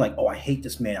thinking like, oh, I hate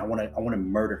this man, I want to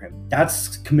murder him.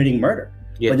 That's committing murder.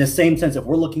 Yes. But in the same sense, if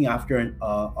we're looking after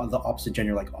the opposite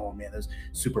gender, like, oh man, that's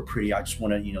super pretty, I just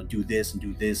want to do this and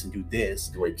do this and do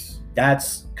this.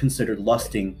 That's considered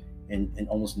lusting in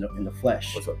almost in the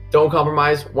flesh. Don't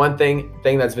compromise. One thing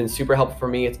that's been super helpful for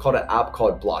me, it's called an app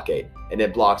called Blockade, and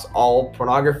it blocks all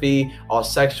pornography, all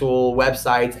sexual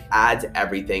websites, ads,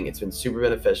 everything. It's been super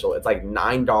beneficial. It's like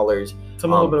 $9 Tell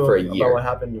me a little bit for a about year. what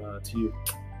happened to you.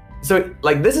 So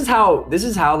like this is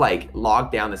how like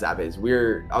locked down this app is.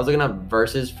 I was looking up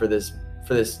verses for this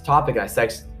topic, and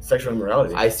Sexual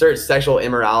immorality. I searched sexual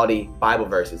immorality Bible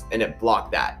verses, and it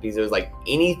blocked that because it was like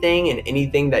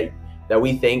anything that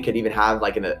we think could even have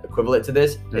like an equivalent to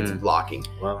this, it's blocking.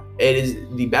 Wow. It is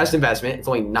the best investment. It's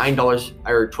only $9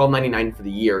 or $12.99 for the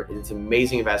year. It's an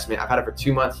amazing investment. I've had it for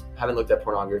 2 months. Haven't looked at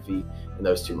pornography in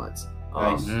those 2 months.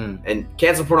 Nice. And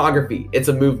cancel pornography. It's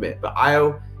a movement. But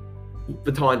Io,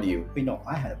 baton to you. Wait, no,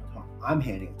 I had it. I'm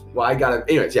handing it to you. Well, I gotta.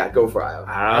 Anyways, yeah, go for Io.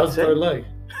 I'll How's third leg?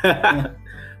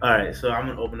 All right, so I'm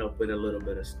gonna open up with a little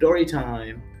bit of story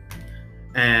time,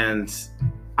 and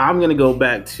I'm gonna go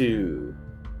back to.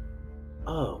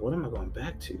 Oh, what am I going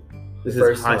back to? This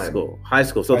First is high time. school. High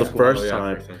school. So High the school. first Oh, yeah,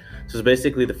 time. first time. So it's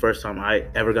basically the first time I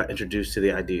ever got introduced to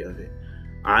the idea of it.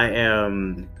 I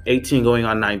am 18 going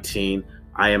on 19.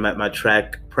 I am at my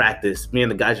track practice. Me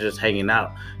and the guys are just hanging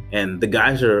out. And the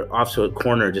guys are off to a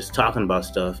corner just talking about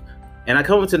stuff. And I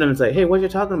come up to them and say, hey, what are you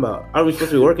talking about? Are we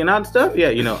supposed to be working out and stuff? Yeah,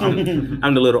 you know,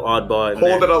 I'm the little oddball.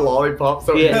 Holding a lollipop.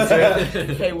 So Yeah.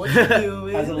 Okay, what you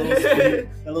doing? Has a little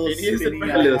spitty, a little It is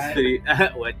spitty a little eye.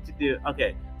 spitty. What you do?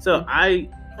 Okay, so I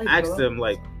asked them,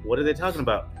 like, what are they talking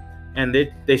about? And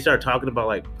they start talking about,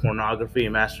 like, pornography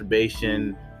and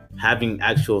masturbation, having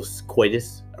actual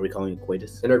coitus. Are we calling it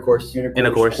coitus? Intercourse.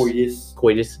 Intercourse.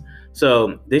 Coitus.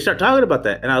 So they start talking about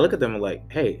that. And I look at them and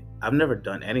like, hey, I've never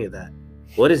done any of that.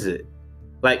 What is it?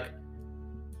 Like,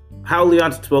 how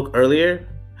Leon spoke earlier,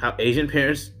 how Asian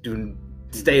parents do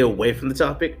stay away from the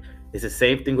topic, is the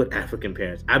same thing with African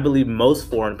parents. I believe most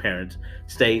foreign parents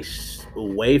stay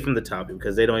away from the topic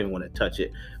because they don't even want to touch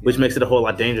it, which makes it a whole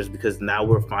lot dangerous because now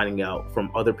we're finding out from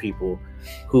other people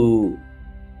who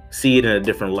see it in a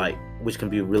different light, which can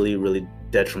be really, really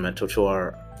detrimental to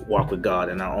our walk with God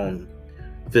and our own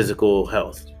physical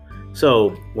health.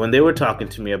 So when they were talking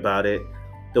to me about it,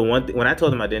 the one when I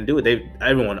told them I didn't do it,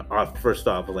 everyone first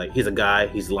off was like, he's a guy,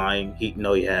 he's lying. He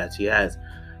has.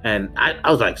 And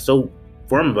I was like so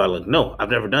firm about it, like, no, I've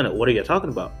never done it. What are you talking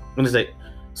about? And it's like,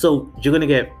 so you're gonna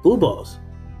get blue balls.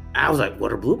 I was like,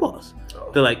 what are blue balls?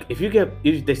 They're like,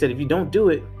 they said if you don't do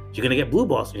it, you're gonna get blue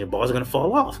balls and your balls are gonna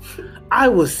fall off. I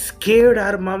was scared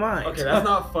out of my mind. Okay, that's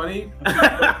not funny,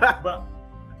 but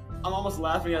I'm almost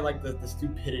laughing at like the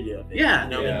stupidity of it. Yeah. You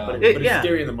know? Yeah. But it's Yeah.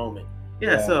 scary in the moment.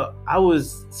 Yeah, so I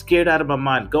was scared out of my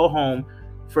mind. Go home.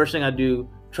 First thing I do,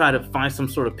 try to find some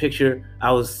sort of picture.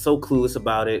 I was so clueless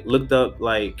about it. Looked up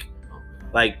like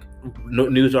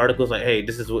news articles like, hey,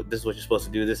 this is what you're supposed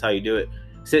to do. This is how you do it.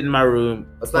 Sit in my room.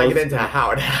 Let's not get into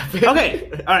how it happened. Okay,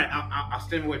 all right. I'll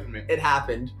stay away from it. It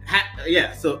happened.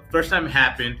 Yeah. So first time it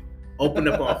happened, opened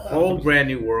up a whole brand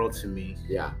new world to me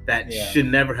Yeah. that Yeah. should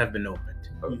never have been opened.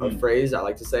 A phrase I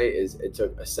like to say is, it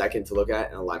took a second to look at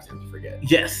and a lifetime to forget.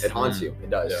 Yes. It haunts you. It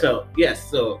does.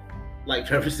 So like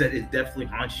Trevor said, it definitely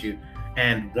haunts you.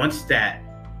 And one stat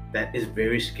that is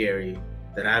very scary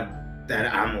that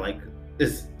I'm like,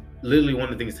 is literally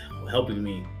one of the things helping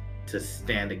me to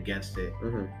stand against it,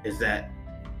 is that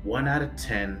 1 out of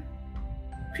 10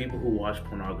 people who watch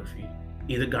pornography,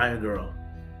 either guy or girl,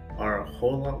 are a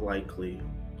whole lot likely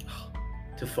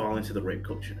to fall into the rape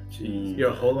culture. You're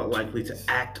a whole lot likely to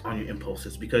act on your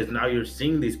impulses because now you're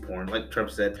seeing these porn, like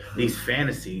Trump said, these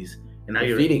fantasies, and now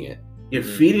you're feeding it. You're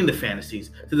feeding the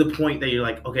fantasies to the point that you're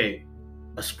like, okay,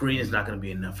 a screen is not going to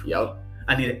be enough for me. Yep.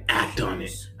 I need to act on it.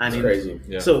 It's crazy.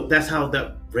 Yeah. So that's how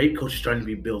that rape culture is starting to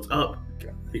be built up,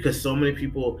 because so many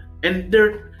people, and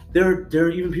there are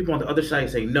even people on the other side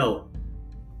saying no.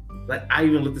 Like I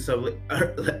even looked this up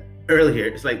earlier.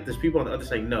 It's like there's people on the other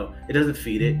side. No, it doesn't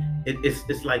feed it.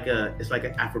 It's like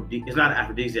an aphrodisiac. It's not an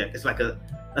aphrodisiac. It's like a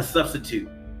substitute.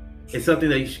 It's something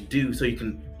that you should do so you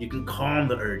can calm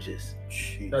the urges.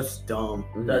 Jeez. That's dumb.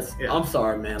 Mhm. That's Yeah. I'm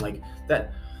sorry, man. Like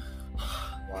that.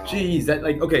 Wow. Jeez, that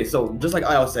like okay. So just like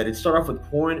I said, it started off with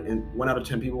porn, and 1 out of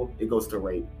 10 people, it goes to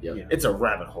rape. Yep. Yeah. It's a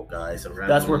rabbit hole, guys. It's a rabbit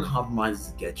That's where hole.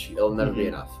 compromises get you. It'll never be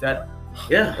enough. That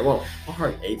Yeah. It won't. my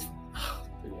heart aches.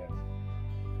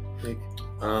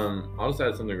 I'll just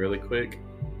add something really quick.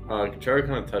 Trevor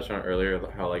kind of touched on it earlier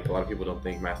how like a lot of people don't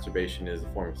think masturbation is a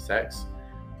form of sex,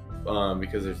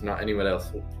 because there's not anyone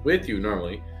else with you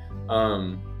normally,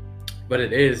 but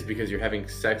it is because you're having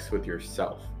sex with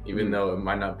yourself, even though it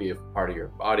might not be a part of your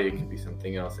body. It could be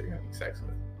something else that you're having sex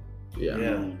with.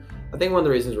 Yeah. I think one of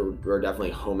the reasons we're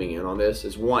definitely homing in on this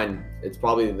is, one, it's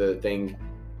probably the thing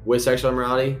with sexual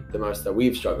immorality the most that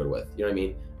we've struggled with. You know what I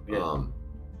mean? Yeah.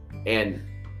 And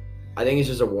I think it's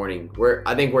just a warning.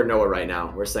 I think we're Noah right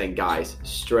now. We're saying, guys,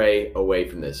 stray away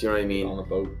from this. You know what I mean? On the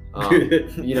boat.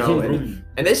 You know,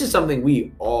 and this is something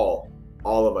we all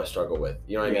of us struggle with.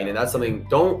 You know what I mean? And that's something.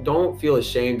 Don't feel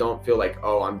ashamed. Don't feel like,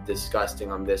 oh, I'm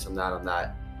disgusting. I'm this. I'm that. I'm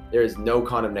that. There is no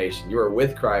condemnation. You are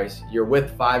with Christ. You're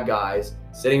with 5 guys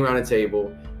sitting around a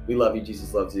table. We love you.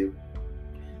 Jesus loves you.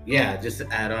 Yeah, just to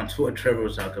add on to what Trevor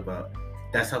was talking about,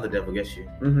 that's how the devil gets you.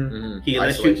 Mm-hmm. He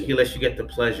lets you get the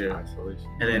pleasure, Isolation.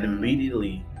 and then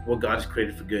immediately what God has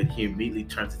created for good, he immediately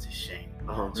turns it to shame.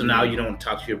 Uh-huh. So now you don't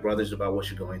talk to your brothers about what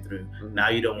you're going through. Mhm. Now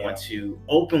you don't want to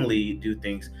openly do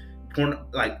things.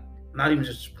 Not even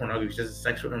just pornography, just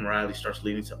sexual immorality starts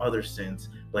leading to other sins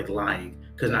like lying,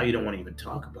 because now you don't want to even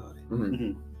talk about it.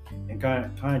 And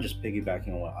kind of just piggybacking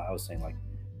on what I was saying, like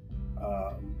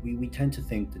we tend to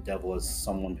think the devil is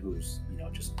someone who's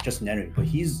just an enemy, but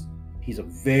he's a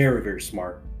very, very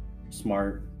smart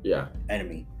Yeah.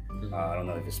 enemy. I don't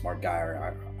know if he's a smart guy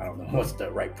or I don't know what's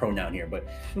the right pronoun here, but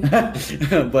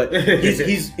but he's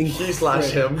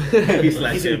He/him.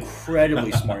 he's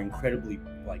incredibly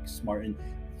smart and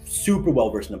super well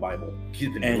versed in the Bible. He's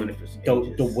been And doing it for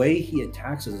ages. The way he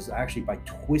attacks us is actually by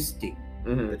twisting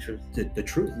Mhm. The truth. the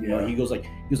truth. You know, he was like,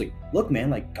 look, man,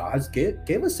 like God's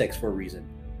gave us sex for a reason.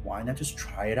 Why not just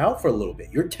try it out for a little bit?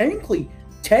 You're technically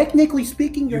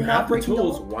speaking, you're not breaking the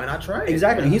law. Why not try it?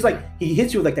 Exactly. And he's like, he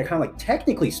hits you with like that kind of like,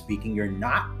 technically speaking, you're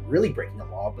not really breaking the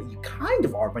law, but you kind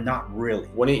of are, but not really.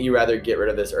 Wouldn't you rather get rid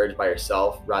of this urge by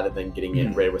yourself rather than getting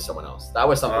it rid with someone else? That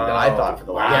was something that I thought for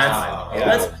the longest time.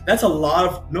 Yeah. That's a lot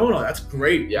of that's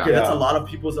great. Yeah. Okay, that's a lot of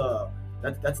people's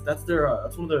that's one of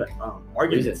their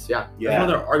arguments. Reasons, yeah. That's one of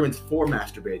their arguments for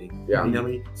masturbating. Yeah. You know what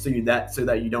I mean? So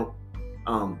that you don't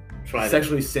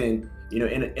sexually sin, you know,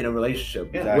 in a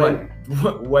relationship. Yeah.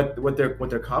 What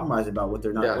they're compromising about, what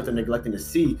they're neglecting to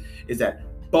see is that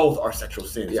both are sexual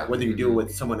sins. Yeah. Whether you do it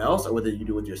with someone else or whether you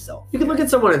do it with yourself. You can look at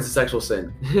someone as a sexual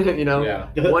sin. You know?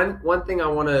 Yeah. One thing I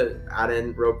want to add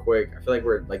in real quick. I feel like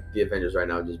we're like the Avengers right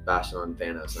now, just bashing on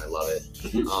Thanos, and I love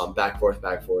it. Back forth.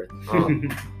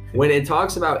 When it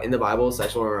talks about in the Bible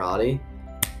sexual immorality,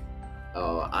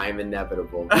 I'm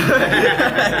inevitable.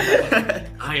 I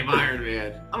am Iron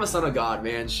Man. I'm a son of God,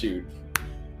 man. Shoot.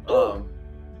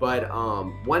 But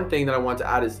one thing that I want to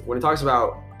add is when it talks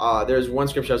about there's one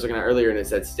scripture I was looking at earlier, and it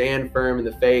said, "Stand firm in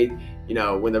the faith." You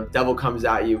know, when the devil comes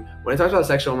at you. When it talks about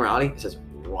sexual immorality, it says,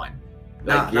 "Run."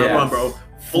 Not run, bro.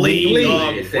 Flee.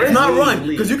 It says It's not flee. run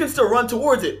because you can still run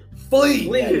towards it. Flee.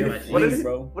 What is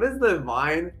bro? What is the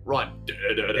vine? Run.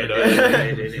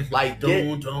 Like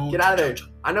get out of there.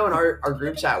 I know in our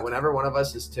group chat, whenever one of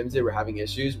us is tempted, we're having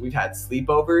issues. We've had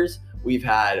sleepovers. We've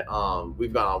had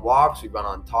we've gone on walks. We've gone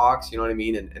on talks. You know what I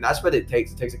mean? And that's what it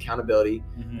takes. It takes accountability.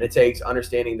 And it takes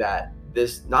understanding that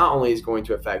this not only is going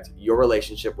to affect your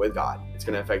relationship with God, it's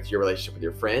going to affect your relationship with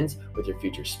your friends, with your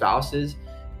future spouses.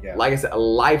 Yeah. Like I said, a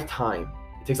lifetime.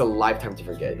 It takes a lifetime to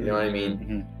forget. You know what I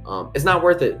mean? It's not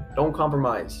worth it. Don't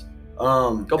compromise.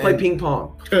 Go play ping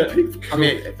pong. I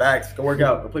mean, facts. Go work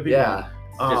out. Go play ping Yeah.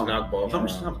 pong. Just knock balls How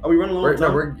much around. time? Are we running long?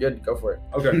 We're good. Go for it.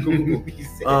 Okay, cool.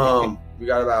 We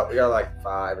got like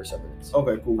 5 or 7 minutes.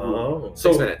 Okay, cool. Oh.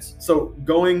 6 minutes. So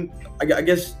going, I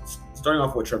guess starting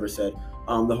off what Trevor said,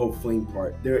 the whole fleeing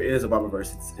part. There is a Bible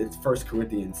verse. It's 1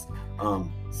 Corinthians,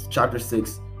 chapter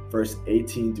 6, verse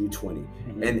 18 through 20,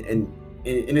 and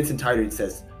in its entirety it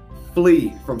says,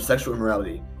 "Flee from sexual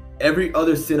immorality. Every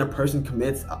other sin a person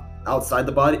commits outside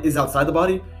the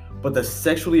body, but the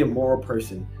sexually immoral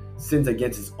person sins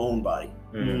against his own body."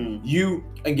 You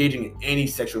engaging in any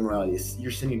sexual immorality,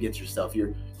 you're sinning against yourself.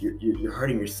 You're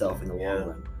hurting yourself in the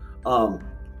long run.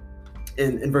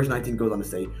 In verse 19 goes on to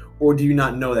say, "Or do you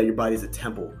not know that your body is a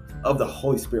temple of the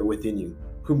Holy Spirit within you,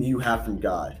 whom you have from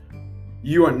God?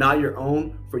 You are not your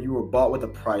own, for you were bought with a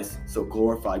price, so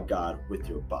glorify God with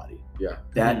your body." Yeah.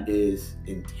 That is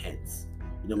intense.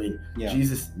 You know what I mean? Yeah.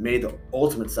 Jesus made the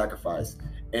ultimate sacrifice,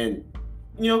 and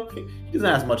you know, he doesn't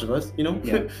ask much of us, you know,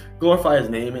 glorify his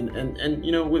name and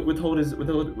you know, withhold his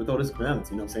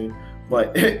commandments, you know what I'm saying?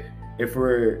 But if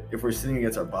we're sinning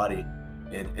against our body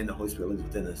and the Holy Spirit lives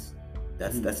within us,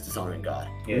 that's dishonoring God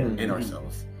and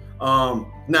ourselves.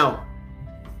 Now,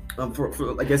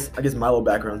 for I guess my little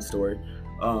background story,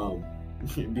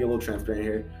 be a little transparent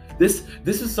here. This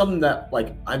is something that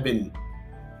like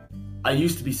I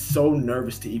used to be so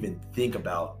nervous to even think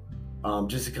about,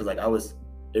 just because like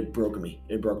it broke me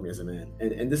as a man,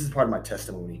 and this is part of my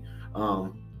testimony.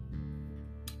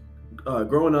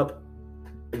 Growing up,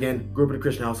 again, grew up in a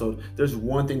Christian household. There's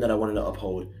one thing that I wanted to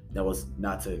uphold, that was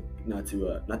not to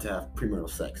have premarital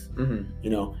sex. You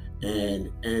know,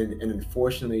 and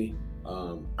unfortunately,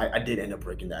 I did end up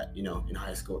breaking that, you know, in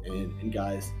high school. And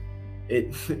guys,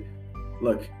 it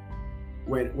look,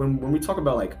 when we talk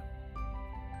about like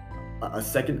a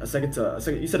second you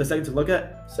said a second to look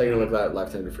at, Second to look at,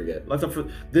 lifetime to forget. lifetime for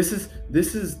this is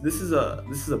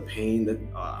a pain that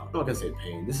I'm not gonna say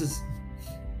pain. This is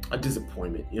a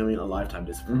disappointment. You know what I mean? A lifetime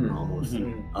disappointment almost.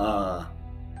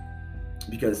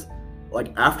 Because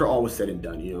like after all was said and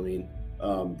done, you know what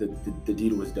I mean? The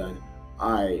deed was done.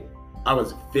 I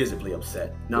was visibly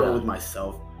upset, not only with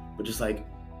myself, but just like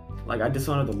I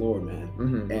dishonored the Lord, man.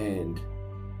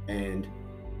 And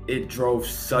it drove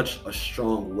such a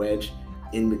strong wedge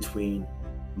in between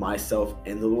myself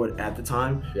and the Lord at the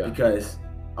time, because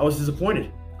I was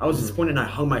disappointed. And I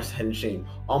hung my head in shame,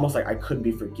 almost like I couldn't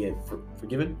be forgiven.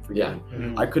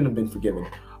 I couldn't have been forgiven.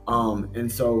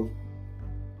 And so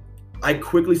I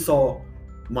quickly saw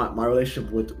my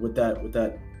relationship with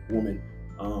that woman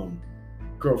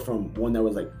grow from one that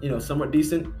was like, you know, somewhat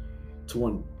decent to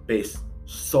one base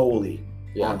solely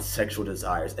Yeah. on sexual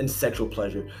desires and sexual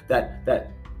pleasure that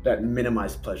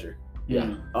minimize pleasure.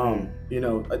 Yeah. I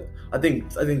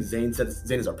think Zane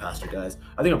is our pastor, guys.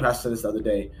 I think our pastor said this the other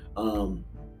day.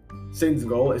 Satan's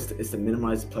goal is to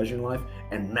minimize pleasure in life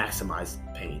and maximize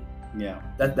pain. Yeah.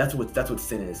 That's what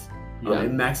sin is. Yeah.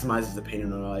 It maximizes the pain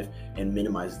in our life and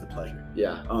minimizes the pleasure.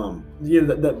 Yeah.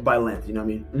 That by length, you know what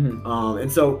I mean? Mhm.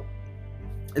 And so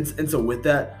with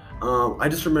that, I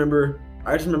just remember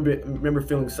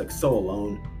feeling like so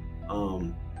alone.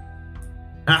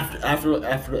 After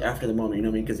the moment, you know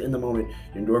what I mean? Because in the moment,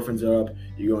 your endorphins are up,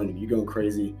 you're going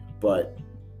crazy. But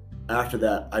after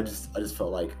that, I just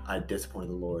felt like I disappointed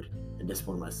the Lord and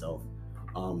disappointed myself.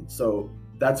 So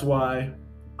that's why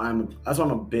I'm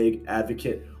a big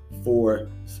advocate for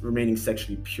remaining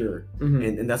sexually pure,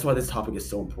 and that's why this topic is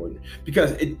so important,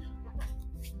 because it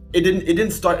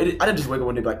didn't start. I didn't just wake up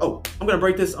one day and be like, oh, I'm gonna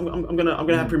break this. I'm gonna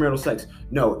have premarital sex.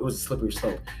 No, it was a slippery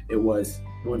slope. It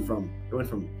went from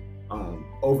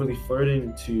overly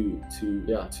flirting to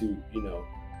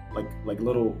like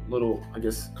little I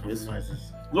guess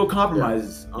little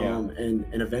compromises.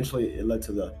 And eventually it led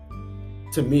to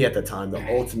me at the time the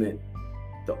ultimate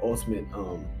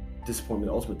disappointment,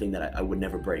 the ultimate thing that I would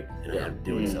never break, and I'm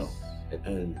doing so.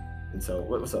 And so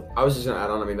what's up? I was just gonna add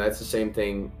on. I mean, that's the same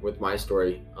thing with my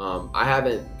story. I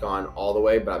haven't gone all the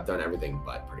way, but I've done everything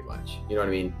but pretty much. You know what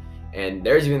I mean? And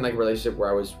there's even like a relationship where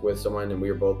I was with someone and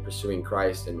we were both pursuing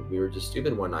Christ, and we were just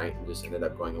stupid one night and just ended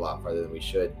up going a lot farther than we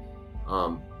should.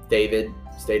 David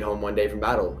stayed home one day from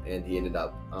battle, and he ended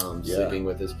up sleeping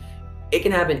with his. It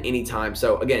can happen anytime.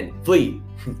 So again, flee,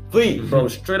 Bro,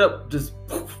 straight up, just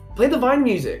play the Vine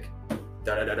music.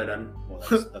 dun-dun-dun-dun-dun. Well,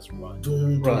 that's run.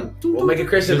 Run. We'll make a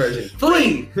Christian version.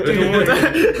 Flee. But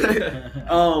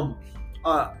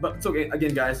it's okay.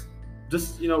 Again, guys,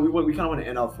 just we kind of want to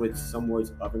end off with some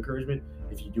words of encouragement.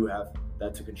 If you do have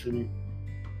that to contribute,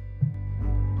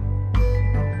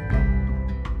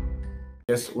 I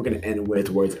guess we're gonna end with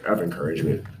words of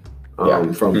encouragement. From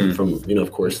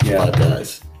of course, the five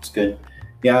guys. It's good.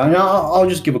 Yeah, and I'll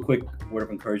just give a quick word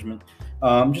of encouragement.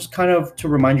 Just kind of to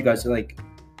remind you guys that, like,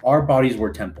 our bodies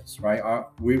were temples, right?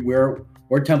 We're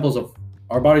temples of,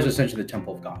 our bodies are essentially the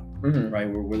temple of God, right?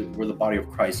 We're the body of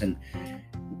Christ, and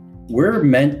we're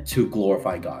meant to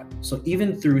glorify God. So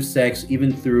even through sex,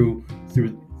 even through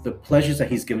the pleasures that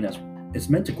He's given us, it's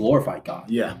meant to glorify God.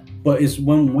 Yeah. But it's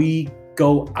when we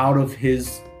go out of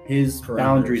His boundaries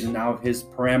Parameters. and out of His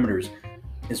parameters,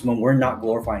 is when we're not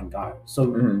glorifying God.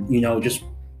 So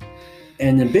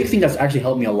and the big thing that's actually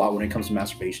helped me a lot when it comes to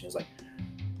masturbation is, like,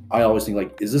 I always think,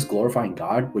 like, is this glorifying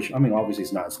God? Which, I mean, obviously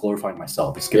it's not. It's glorifying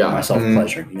myself. It's giving myself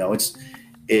pleasure.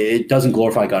 It doesn't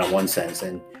glorify God in one sense,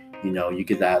 and you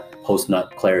get that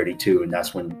post-nut clarity too, and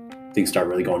that's when things start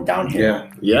really going downhill.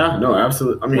 Yeah. No,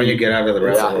 absolutely. I mean, When you get out of the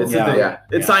rest of it's it. a thing. Yeah.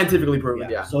 It's scientifically proven.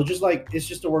 Yeah. So just like, it's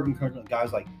just a word of encouragement,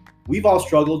 guys. Like, we've all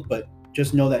struggled, but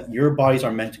just know that your bodies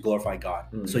are meant to glorify God.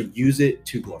 So use it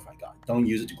to glorify God. Don't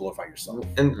use it to glorify yourself.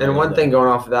 And one thing going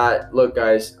off of that, look,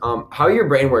 guys, how your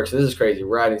brain works, and this is crazy,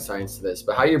 we're adding science to this,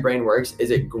 but how your brain works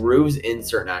is it grooves in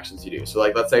certain actions you do. So,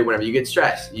 like, let's say whenever you get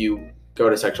stressed, you go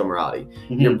to sexual morality.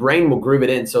 Your brain will groove it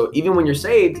in. So even when you're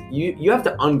saved, you have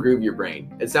to ungroove your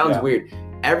brain. It sounds weird.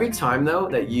 Every time, though,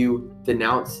 that you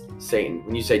denounce Satan,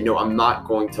 when you say, no, I'm not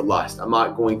going to lust, I'm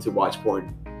not going to watch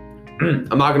porn,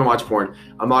 I'm not going to watch porn,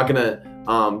 I'm not going to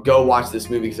go watch this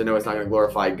movie because I know it's not going to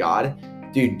glorify God.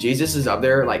 Dude, Jesus is up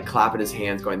there, like, clapping his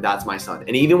hands going, that's my son.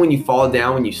 And even when you fall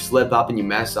down, when you slip up and you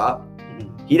mess up,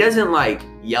 he doesn't, like,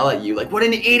 yell at you like, what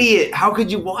an idiot, how could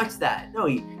you watch that? No,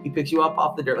 he picks you up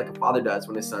off the dirt like a father does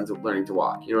when his son's learning to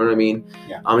walk. You know what I mean?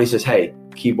 Yeah. He says, hey,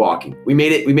 keep walking. We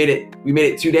made it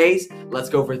 2 days. Let's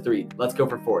go for 3. Let's go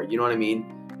for 4. You know what I mean?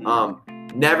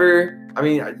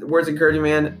 Words encouraging,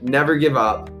 man. Never give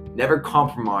up. Never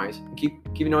compromise.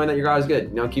 Keep knowing that your God is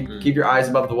good. Keep your eyes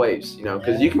above the waves.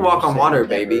 Because you can walk on water,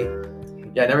 baby.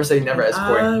 Yeah, never say never, as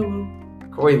Corey.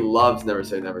 Corey loves never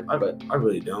say never. But I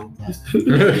really don't.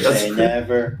 Say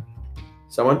never.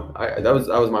 someone? That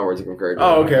was my words of encouragement.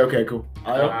 Oh, okay, cool.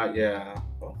 Yeah.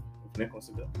 Well, if Nick wants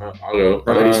to go. I'll go.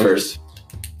 Ladies first.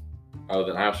 Oh,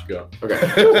 then I should go. Okay.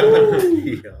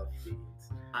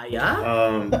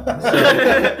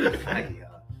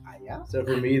 So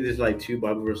for me, there's like 2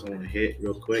 Bible verses I want to hit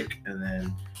real quick, and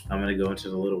then I'm going to go into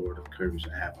the little word of encouragement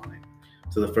I have on it.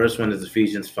 So the first one is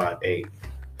Ephesians 5:8.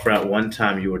 For at one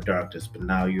time you were darkness, but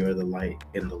now you are the light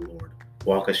in the Lord.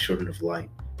 Walk as children of light.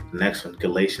 The next one,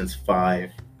 Galatians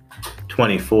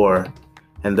 5:24.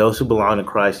 And those who belong to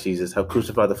Christ Jesus have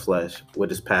crucified the flesh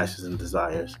with its passions and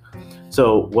desires.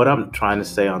 So what I'm trying to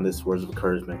say on this words of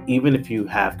encouragement, even if you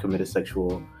have committed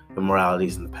sexual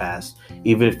immoralities in the past.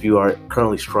 Even if you are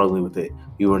currently struggling with it,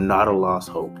 you are not a lost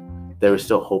hope. There is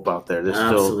still hope out there. There's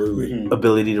Absolutely. still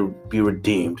ability to be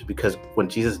redeemed, because when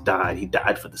Jesus died, he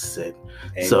died for the sin.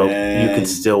 So you can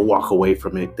still walk away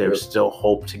from it. There's still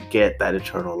hope to get that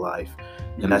eternal life.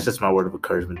 And that's just my word of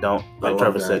encouragement. Don't, like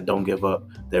Trevor said, don't give up.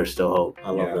 There's still hope. I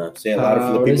love that. Say it louder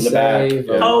for the people in the back.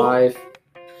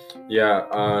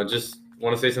 Just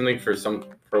want to say something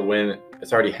for when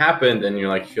it's already happened and you're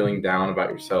like feeling down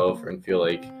about yourself and feel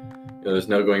like there's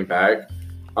no going back.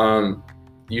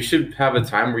 You should have a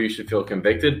time where you should feel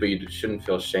convicted, but you shouldn't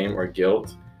feel shame or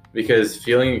guilt, because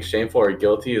feeling shameful or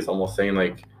guilty is almost saying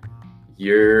like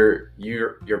your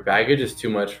baggage is too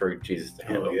much for Jesus to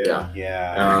handle.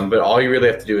 But all you really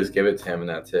have to do is give it to him, and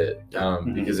that's it.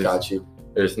 Because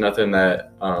there's nothing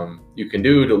that you can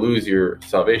do to lose your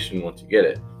salvation once you get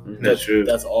it. That's true.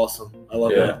 That's awesome. I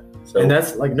love that. So, and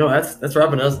that's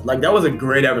wrapping us. Like, that was a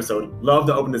great episode. Love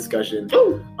the open discussion.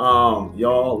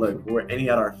 Y'all, like, we're ending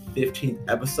at our 15th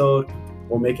episode.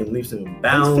 We're making leaps and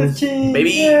bounds.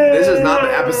 Maybe this is not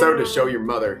an episode to show your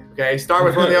mother. Okay, start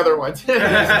with one of the other ones. Start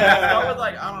with,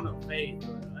 like, I don't know, faith.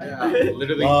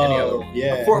 Literally any other one.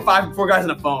 Yeah. Four guys on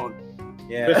the phone.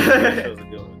 Yeah.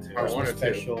 Christmas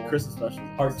special. Christmas special.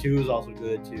 Part 2 is also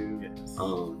good too.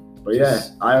 But yeah,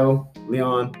 Io,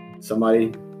 Leon,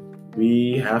 somebody,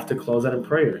 we have to close out in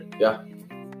prayer. Yeah.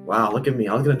 Wow, look at me.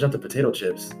 I was gonna jump to potato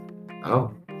chips.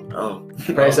 Oh.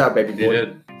 Pray us out, baby You boy.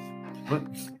 did. What?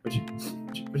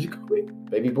 What'd you call me?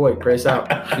 Baby boy, pray us out.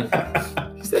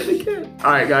 You said it again.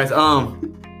 All right, guys.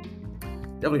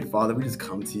 Heavenly Father, we just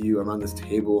come to you around this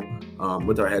table,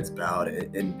 with our heads bowed,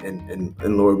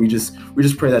 and Lord, we just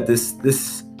pray that this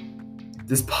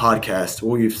podcast,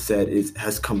 what you've said,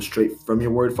 has come straight from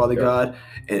your word, Father God,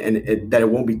 and that it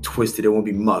won't be twisted, it won't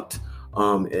be mucked,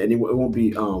 and it won't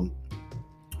be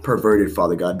perverted,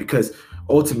 Father God, because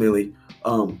ultimately,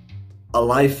 a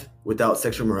life without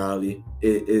sexual morality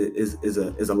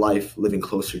is a life living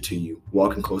closer to you,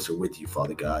 walking closer with you,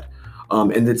 Father God.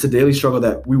 And it's a daily struggle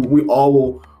that we all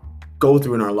will go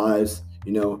through in our lives,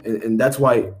 and that's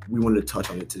why we wanted to touch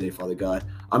on it today, Father God.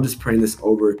 I'm just praying this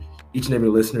over each and every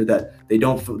listener, that they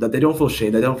don't feel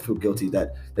shame, that they don't feel guilty,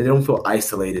 that they don't feel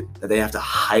isolated, that they have to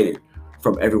hide it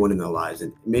from everyone in their lives,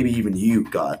 and maybe even you,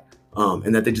 God,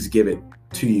 and that they just give it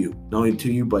to you, not only to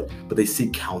you, but they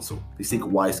seek counsel, they seek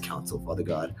wise counsel, Father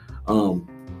God.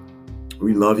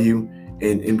 We love you,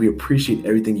 and we appreciate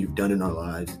everything you've done in our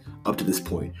lives up to this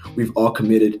point. We've all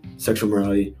committed sexual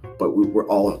morality, but we're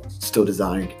all still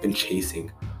desiring and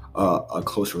chasing a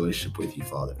close relationship with you,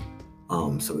 Father.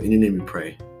 So in your name we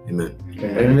pray. Amen.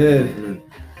 Amen.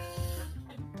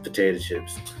 Potato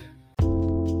chips.